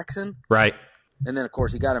 Jaren Jackson. Right. And then, of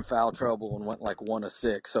course, he got in foul trouble and went 1 of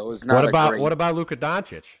 6. So it was not What about Luka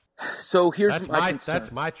Doncic? So here's my concern.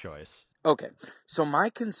 That's my choice. Okay, so my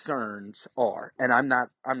concerns are, and I'm not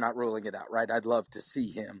ruling it out, right? I'd love to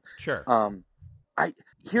see him. Sure.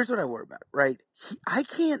 Here's what I worry about, right? I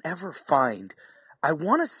can't ever find. I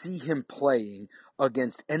want to see him playing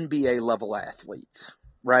against NBA level athletes,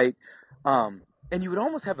 right? And you would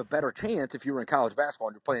almost have a better chance if you were in college basketball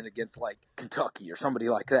and you're playing against like Kentucky or somebody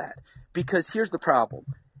like that. Because here's the problem.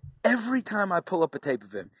 Every time I pull up a tape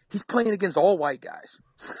of him, he's playing against all white guys.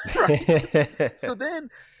 Right? So then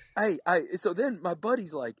my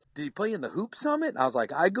buddy's like, did he play in the Hoop Summit? And I was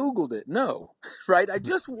like, I Googled it. No, right? I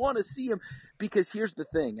just want to see him because here's the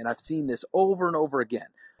thing, and I've seen this over and over again.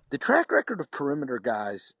 The track record of perimeter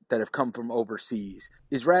guys that have come from overseas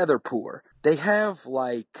is rather poor. They have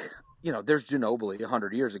there's Ginobili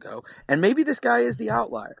 100 years ago, and maybe this guy is the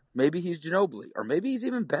outlier. Maybe he's Ginobili, or maybe he's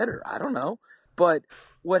even better. I don't know. But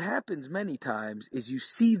what happens many times is you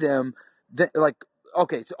see them and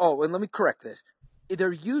let me correct this.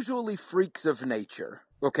 They're usually freaks of nature.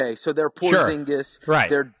 Okay, so they're Porzingis, sure. Right.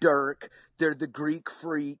 They're Dirk, they're the Greek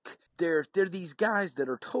freak. They're these guys that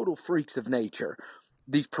are total freaks of nature.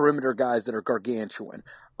 These perimeter guys that are gargantuan.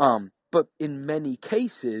 But in many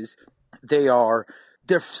cases, they're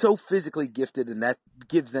so physically gifted, and that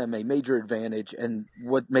gives them a major advantage and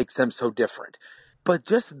what makes them so different. But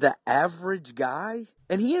just the average guy,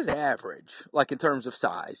 and he is average, like in terms of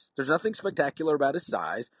size. There's nothing spectacular about his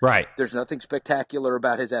size. Right. There's nothing spectacular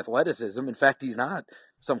about his athleticism. In fact, he's not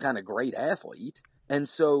some kind of great athlete. And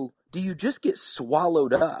so do you just get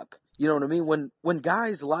swallowed up? You know what I mean? When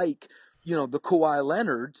guys like, the Kawhi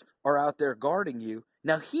Leonards are out there guarding you.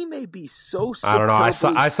 Now, he may be so I don't know.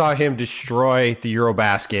 I saw him destroy the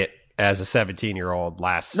Eurobasket as a 17-year-old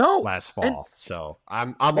last fall. So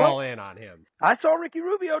I'm all in on him. I saw Ricky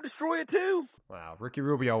Rubio destroy it too. Wow, Ricky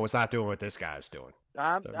Rubio was not doing what this guy's doing.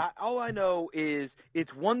 All I know is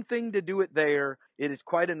it's one thing to do it there. It is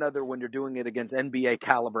quite another when you're doing it against NBA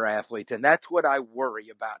caliber athletes, and that's what I worry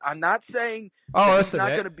about. I'm not saying listen,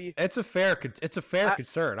 not going to be. It's a fair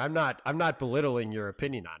concern. I'm not belittling your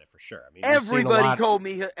opinion on it for sure. I mean, everybody told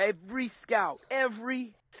me, every scout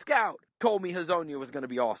told me Hezonja was going to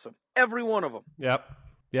be awesome. Every one of them. Yep.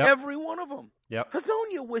 Every one of them. Yep.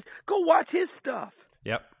 Hezonja was. Go watch his stuff.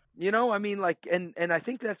 Yep. And I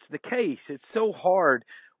think that's the case. It's so hard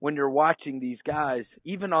when you're watching these guys,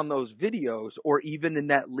 even on those videos or even in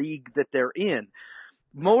that league that they're in.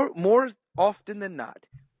 More often than not,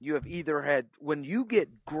 you have either had, when you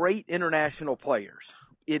get great international players,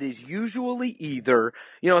 it is usually either,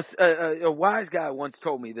 a wise guy once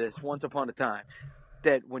told me this once upon a time,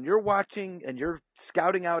 that when you're watching and you're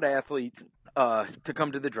scouting out athletes to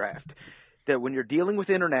come to the draft, that when you're dealing with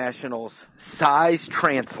internationals, size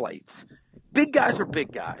translates. Big guys are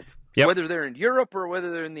big guys, whether they're in Europe or whether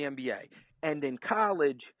they're in the NBA. And in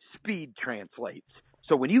college, speed translates.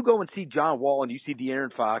 So when you go and see John Wall and you see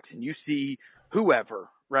De'Aaron Fox and you see whoever,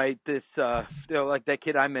 right, this, like that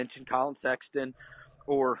kid I mentioned, Colin Sexton,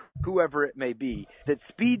 or whoever it may be, that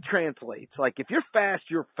speed translates. Like if you're fast,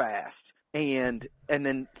 you're fast. And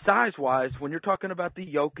then size-wise, when you're talking about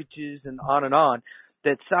the Jokic's and on,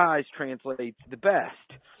 that size translates the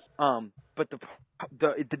best. But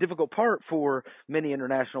the difficult part for many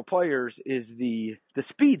international players is the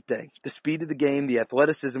speed thing, the speed of the game, the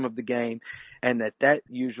athleticism of the game, and that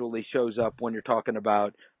usually shows up when you're talking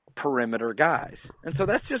about perimeter guys. And so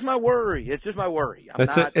that's just my worry. It's just my worry.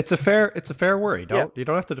 It's a fair worry. You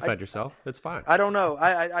don't have to defend yourself. It's fine. I don't know.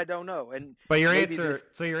 I don't know. But your answer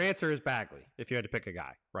is Bagley if you had to pick a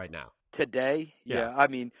guy right now. Today? Yeah. I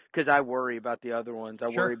mean, because I worry about the other ones. I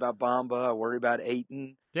worry about Bamba. I worry about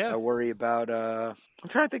Ayton. Yeah. I worry about I'm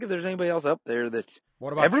trying to think if there's anybody else up there that's.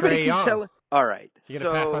 What about Trae Young? All right. You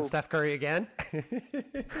gonna pass on Steph Curry again?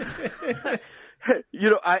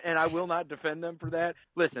 I will not defend them for that.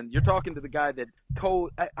 Listen, you're talking to the guy that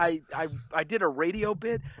told I did a radio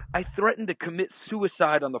bit. I threatened to commit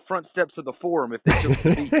suicide on the front steps of the Forum if they took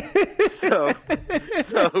the beat.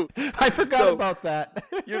 So I forgot about that.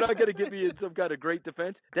 You're not going to get me in some kind of great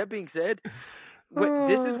defense. That being said,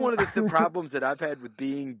 this is one of the problems that I've had with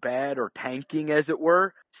being bad or tanking, as it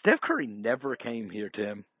were. Steph Curry never came here,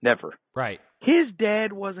 Tim. Never. Right. His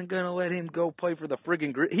dad wasn't going to let him go play for the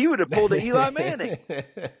friggin' Grizzlies. He would have pulled a Eli Manning.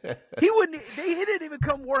 He didn't even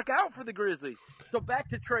come work out for the Grizzlies. So back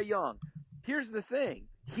to Trae Young. Here's the thing.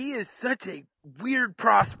 He is such a weird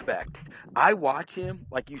prospect. I watch him,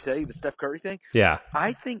 like you say, the Steph Curry thing. Yeah.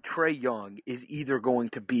 I think Trae Young is either going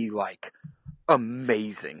to be like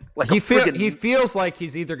amazing. Like he feels like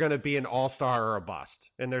he's either going to be an all-star or a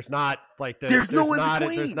bust, and there's not there's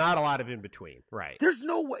not a lot of in between, right? There's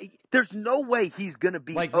no way he's going to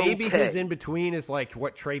be like maybe his in between is like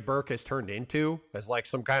what Trey Burke has turned into, as like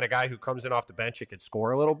some kind of guy who comes in off the bench and can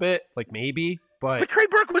score a little bit, like maybe. But Trey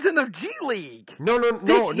Burke was in the G League. No.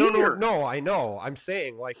 I know. I'm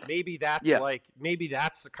saying like maybe that's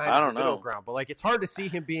the kind of middle ground. But like it's hard to see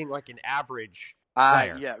him being like an average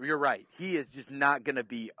player. Yeah, you're right. He is just not going to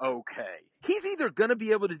be okay. He's either going to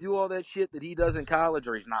be able to do all that shit that he does in college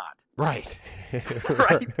or he's not. Right.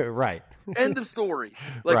 Right. Right. End of story.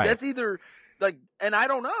 Like, Right. that's either, like, and I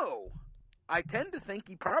don't know. I tend to think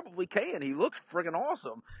he probably can. He looks friggin'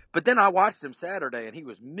 awesome. But then I watched him Saturday, and he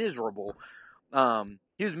was miserable.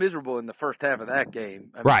 He was miserable in the first half of that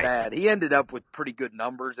game. I mean, Right. bad. He ended up with pretty good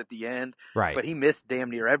numbers at the end. Right. But he missed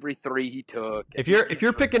damn near every three he took. If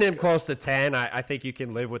you're picking him close to 10, I think you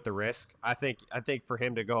can live with the risk. I think for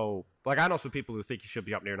him to go, like, I know some people who think he should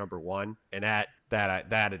be up near number 1, and that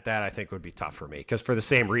I think would be tough for me, because for the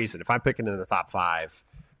same reason, if I'm picking in the top 5,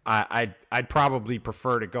 I'd probably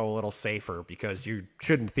prefer to go a little safer, because you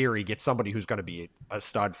should, in theory, get somebody who's going to be a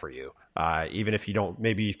stud for you. Even if you don't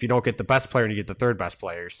get the best player and you get the third best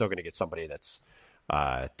player, you're still going to get somebody that's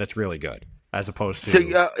really good, as opposed to.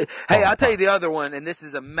 So, hey, I'll tell you the other one, and this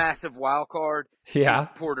is a massive wild card. Yeah.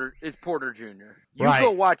 Is Porter Jr. You Right. go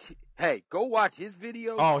watch his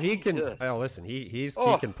videos. Oh, he can. Jesus. Oh, listen, he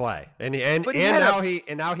Oh. can play, and But he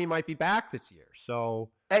had now he might be back this year. So.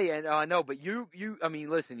 Hey, and I know, but I mean,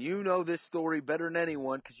 listen, you know this story better than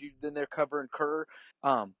anyone because you've been there covering Kerr.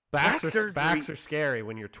 Backs are scary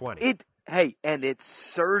when you're 20. And it's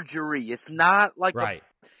surgery. It's not like right.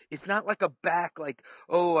 It's not like a back, like,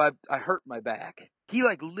 oh, I hurt my back. He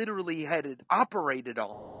like literally had it operated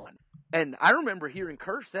on. And I remember hearing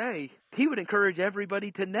Kerr say he would encourage everybody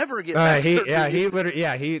to never get back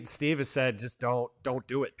surgery. Steve has said, just don't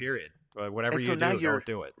do it, period. Whatever you do, don't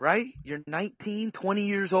do it. Right? You're 19, 20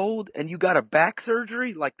 years old, and you got a back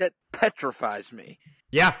surgery? Like, that petrifies me.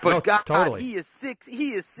 Yeah, But no, God, totally. he is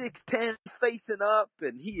 6'10", facing up,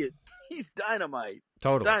 and he's dynamite.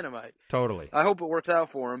 Totally. Dynamite. Totally. I hope it works out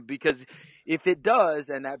for him, because if it does,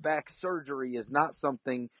 and that back surgery is not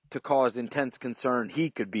something to cause intense concern, he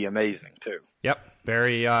could be amazing too. Yep.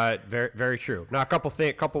 Very, very true. Now, a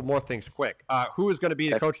couple more things quick. Who is going to be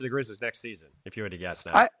the coach of the Grizzlies next season, if you were to guess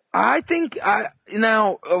now? I think all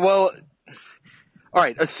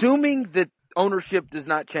right, assuming that ownership does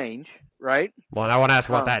not change, right? Well, I want to ask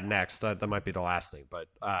about that next. That might be the last thing, but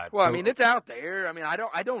well, I mean, it's out there. I mean, I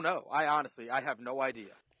don't know. I honestly have no idea.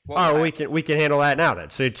 Oh, we can handle that now then.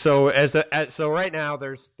 So right now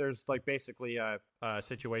there's like basically a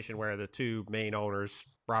situation where the two main owners,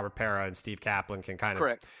 Robert Pera and Steve Kaplan, can kind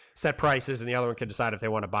of set prices, and the other one can decide if they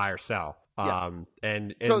want to buy or sell. Yeah.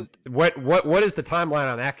 And so, what is the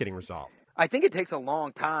timeline on that getting resolved? I think it takes a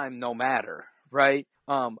long time, no matter, right?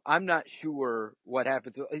 I'm not sure what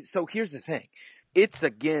happens. So here's the thing: it's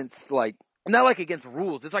against not like against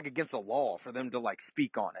rules. It's like against the law for them to like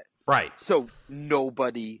speak on it. Right. So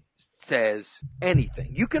nobody says anything.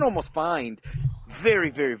 You can almost find very,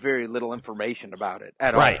 very, very little information about it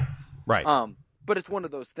at all. Right. But it's one of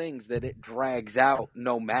those things that it drags out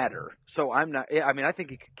no matter. So I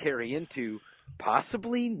think it could carry into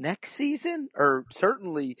possibly next season, or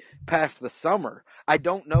certainly past the summer. I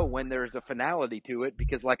don't know when there's a finality to it,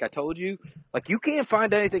 because like I told you, like, you can't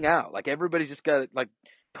find anything out. Like, everybody's just got like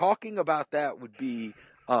talking about that would be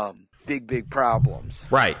big problems.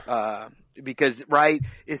 Right. Because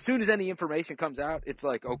as soon as any information comes out, it's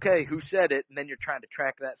like, okay, who said it? And then you're trying to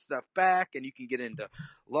track that stuff back, and you can get into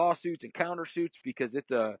lawsuits and countersuits, because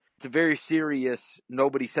it's a very serious,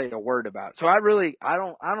 nobody say a word about. So I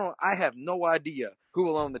have no idea who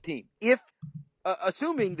will own the team. If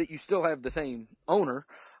assuming that you still have the same owner,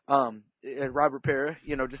 Robert Pera,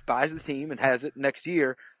 just buys the team and has it next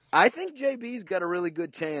year, I think JB's got a really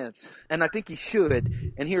good chance, and I think he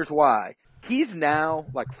should, and here's why. He's now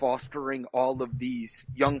like fostering all of these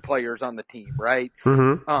young players on the team, right?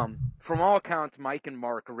 Mm-hmm. From all accounts, Mike and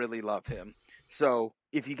Mark really love him. So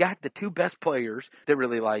if you got the two best players that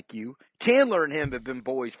really like you, Chandler and him have been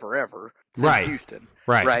boys forever since Houston,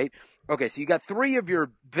 right? Okay, so you got three of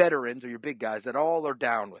your veterans or your big guys that all are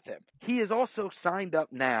down with him. He is also signed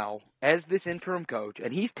up now as this interim coach,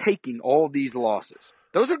 and he's taking all these losses.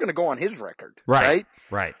 Those are going to go on his record, right?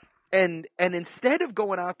 Right. And instead of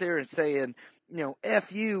going out there and saying,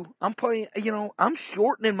 F you, I'm playing, I'm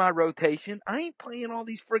shortening my rotation. I ain't playing all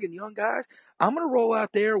these friggin' young guys. I'm going to roll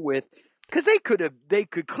out there with, because they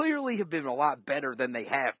could clearly have been a lot better than they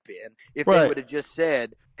have been if they would have just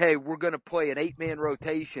said, hey, we're going to play an 8-man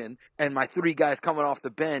rotation, and my three guys coming off the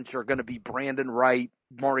bench are going to be Brandon Wright,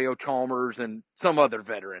 Mario Chalmers, and some other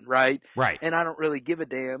veteran, right? Right. And I don't really give a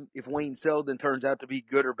damn if Wayne Selden turns out to be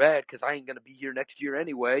good or bad, because I ain't going to be here next year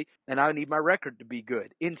anyway, and I need my record to be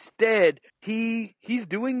good. Instead, he's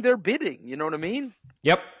doing their bidding. You know what I mean?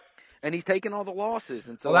 Yep. And he's taking all the losses,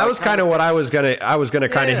 and so that was kind of what I was gonna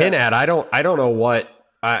kind of hint at. I don't know what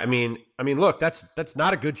I mean. Look, that's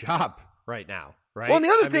not a good job right now. right? Well, and the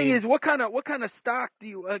other thing is, what kind of stock do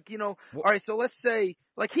you, all right, so let's say,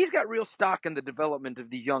 like, he's got real stock in the development of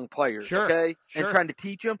these young players, Sure, okay? sure. And trying to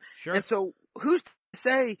teach them. Sure. And so who's to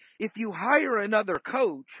say if you hire another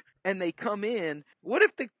coach and they come in, what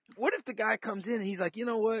if the guy comes in and he's like, you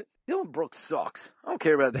know what? Dylan Brooks sucks. I don't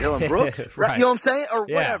care about Dylan Brooks. Right. You know what I'm saying? Or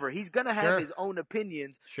Yeah. whatever. He's going to have Sure. his own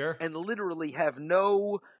opinions Sure. and literally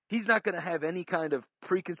he's not going to have any kind of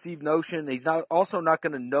preconceived notion. He's also not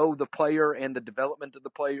going to know the player and the development of the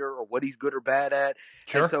player or what he's good or bad at.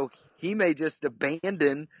 Sure. And so he may just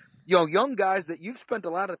abandon, young guys that you've spent a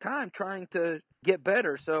lot of time trying to get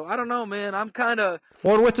better. So I don't know, man. I'm kind of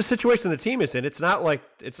and with the situation the team is in, it's not like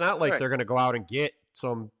Right. they're going to go out and get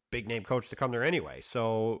some big name coach to come there anyway.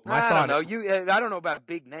 So my I thought, don't know. I don't know about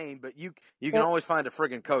big name, but you can always find a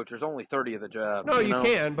friggin' coach. There's only 30 of the job. No, you know?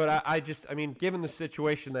 can, but I mean, given the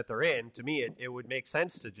situation that they're in, to me, it would make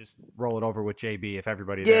sense to just roll it over with JB if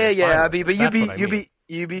everybody. Yeah, there is fine yeah. with it.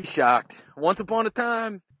 You'd be shocked. Once upon a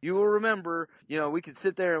time, you will remember. We could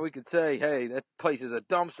sit there and we could say, "Hey, that place is a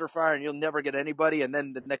dumpster fire, and you'll never get anybody." And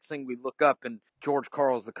then the next thing we look up, and George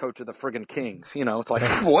Karl's the coach of the friggin' Kings. It's like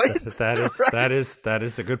what? That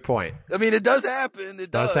is a good point. I mean, it does happen.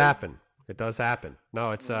 It does happen. It does happen.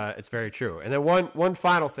 No, it's very true. And then one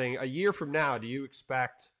final thing: a year from now, do you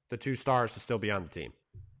expect the two stars to still be on the team,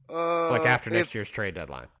 like after next year's trade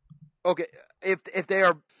deadline? Okay, if they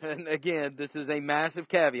are, and again, this is a massive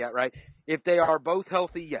caveat, right? If they are both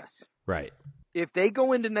healthy, yes. Right. If they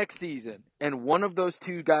go into next season and one of those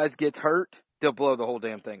two guys gets hurt, they'll blow the whole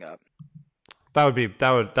damn thing up. That would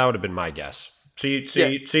have been my guess. So you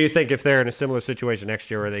think if they're in a similar situation next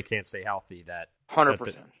year where they can't stay healthy, that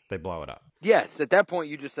 100%. They blow it up. Yes, at that point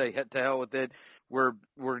you just say to hell with it. We're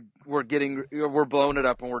blowing it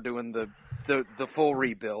up and we're doing the full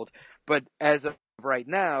rebuild. But as of right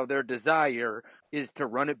now, their desire is to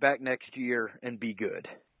run it back next year and be good.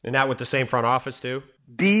 And that with the same front office too?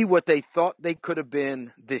 Be what they thought they could have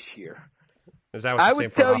been this year. Is that with the same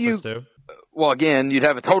front office too? Well, again, you'd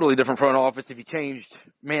have a totally different front office if you changed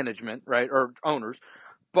management, right, or owners.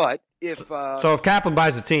 But if if Kaplan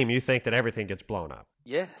buys a team, you think that everything gets blown up?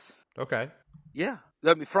 Yes. Okay. Yeah.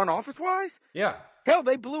 I mean, front office wise? Yeah. Hell,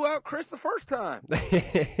 they blew out Chris the first time,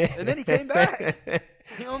 and then he came back.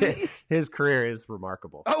 You know what I mean? His career is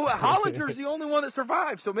remarkable. Oh, Hollinger's the only one that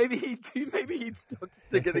survived, so maybe he'd still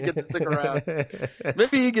get to stick around.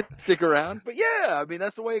 Maybe he get to stick around. But yeah, I mean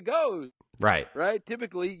that's the way it goes. Right. Right.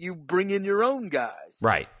 Typically, you bring in your own guys.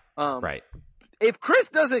 Right. Right. If Chris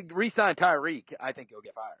doesn't re-sign Tyreek, I think he'll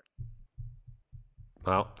get fired.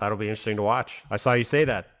 Well, that'll be interesting to watch. I saw you say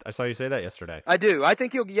that yesterday. I do. I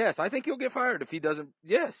think he'll get fired if he doesn't.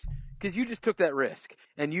 Yes, because you just took that risk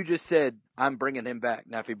and you just said I'm bringing him back.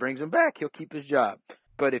 Now, if he brings him back, he'll keep his job.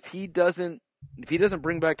 But if he doesn't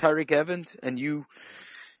bring back Tyreek Evans, and you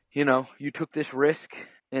took this risk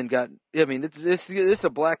and this is a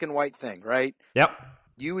black and white thing, right? Yep.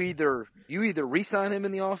 You either re-sign him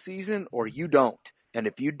in the offseason or you don't. And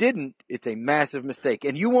if you didn't, it's a massive mistake.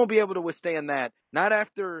 And you won't be able to withstand that. Not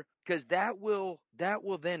after, because that will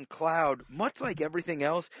then cloud, much like everything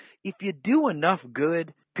else. If you do enough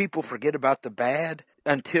good, people forget about the bad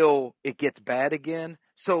until it gets bad again.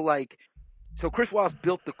 So Chris Wallace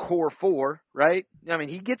built the core four, right? I mean,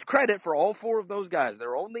 he gets credit for all four of those guys.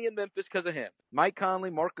 They're only in Memphis because of him. Mike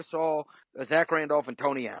Conley, Marc Gasol, Zach Randolph, and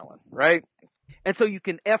Tony Allen, right? And so you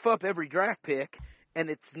can F up every draft pick, and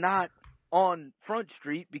it's not on Front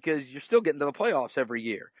Street because you're still getting to the playoffs every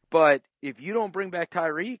year. But if you don't bring back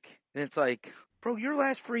Tyreek, then it's like, bro, your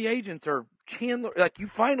last free agents are Chandler. Like, you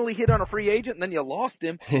finally hit on a free agent and then you lost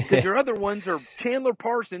him because your other ones are Chandler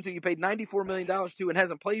Parsons, who you paid $94 million to and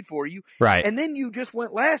hasn't played for you. Right. And then you just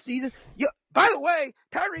went last season. By the way,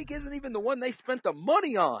 Tyreek isn't even the one they spent the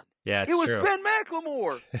money on. Yeah, it was true. Ben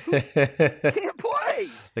McLemore who can't play.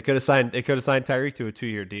 They could have signed Tyreek to a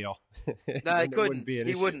 2-year deal. No, he couldn't.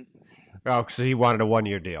 He wouldn't. Oh, so he wanted a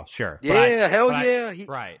 1-year deal. Sure. Yeah.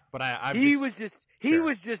 Right. But I he was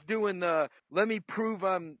just doing the let me prove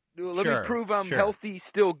I'm healthy,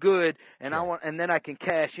 still good, and and then I can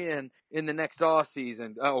cash in the next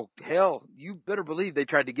offseason. Oh hell, you better believe they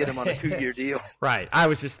tried to get him on a 2-year deal. Right. I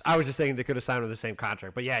was just saying they could have signed with the same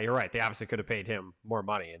contract. But yeah, you're right. They obviously could have paid him more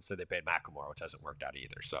money, and so they paid McLemore, which hasn't worked out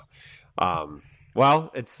either. So,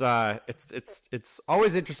 well, it's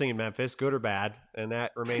always interesting in Memphis, good or bad, and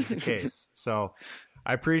that remains the case. So,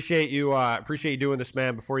 I appreciate you doing this,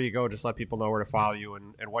 man. Before you go, just let people know where to follow you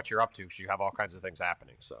and what you're up to, because you have all kinds of things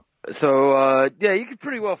happening. So yeah, you can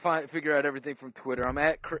pretty well figure out everything from Twitter. I'm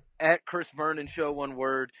at Chris Vernon Show, one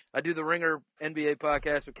word. I do the Ringer NBA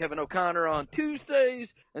podcast with Kevin O'Connor on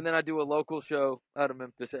Tuesdays, and then I do a local show out of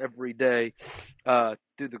Memphis every day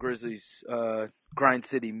through the Grizzlies Grind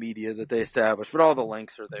City Media that they established. But all the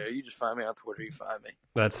links are there. You just find me on Twitter. You find me.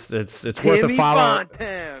 It's worth a follow.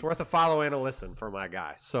 Bontemps. It's worth a follow and a listen for my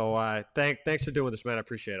guy. So thanks for doing this, man. I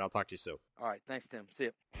appreciate it. I'll talk to you soon. All right, thanks, Tim. See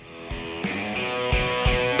you.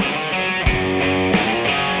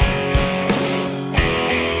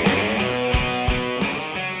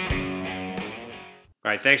 All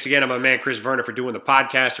right, thanks again to my man Chris Vernon for doing the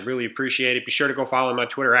podcast. I really appreciate it. Be sure to go follow him on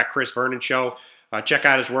Twitter at Chris Vernon Show. Check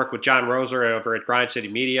out his work with John Roser over at Grind City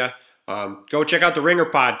Media. Go check out the Ringer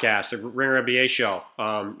podcast, the Ringer NBA show.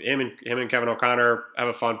 Him and Kevin O'Connor have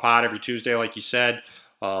a fun pod every Tuesday, like you said.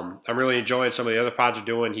 I'm really enjoying some of the other pods are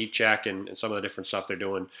doing, Heat Check, and some of the different stuff they're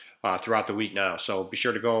doing throughout the week now. So be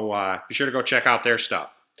sure to go check out their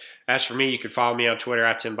stuff. As for me, you can follow me on Twitter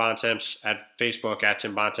at Tim Bontemps, at Facebook at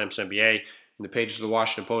Tim Bontemps NBA, and the pages of the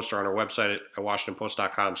Washington Post are on our website at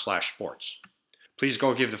washingtonpost.com/sports. Please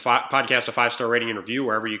go give the podcast a 5-star rating and review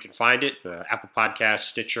wherever you can find it. Apple Podcasts,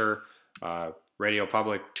 Stitcher, Radio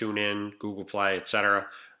Public, TuneIn, Google Play, etc.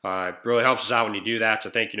 It really helps us out when you do that,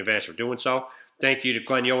 so thank you in advance for doing so. Thank you to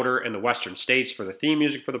Glenn Yoder and the Western States for the theme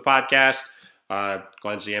music for the podcast.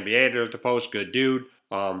 Glenn's the NBA editor at the Post, good dude.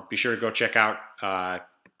 Be sure to go check out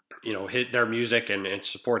hit their music and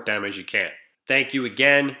support them as you can. Thank you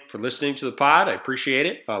again for listening to the pod. I appreciate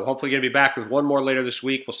it. Hopefully going to be back with one more later this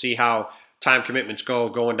week. We'll see how time commitments go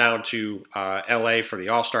going down to LA for the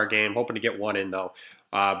All-Star game. Hoping to get one in, though.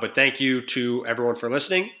 But thank you to everyone for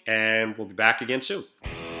listening, and we'll be back again soon.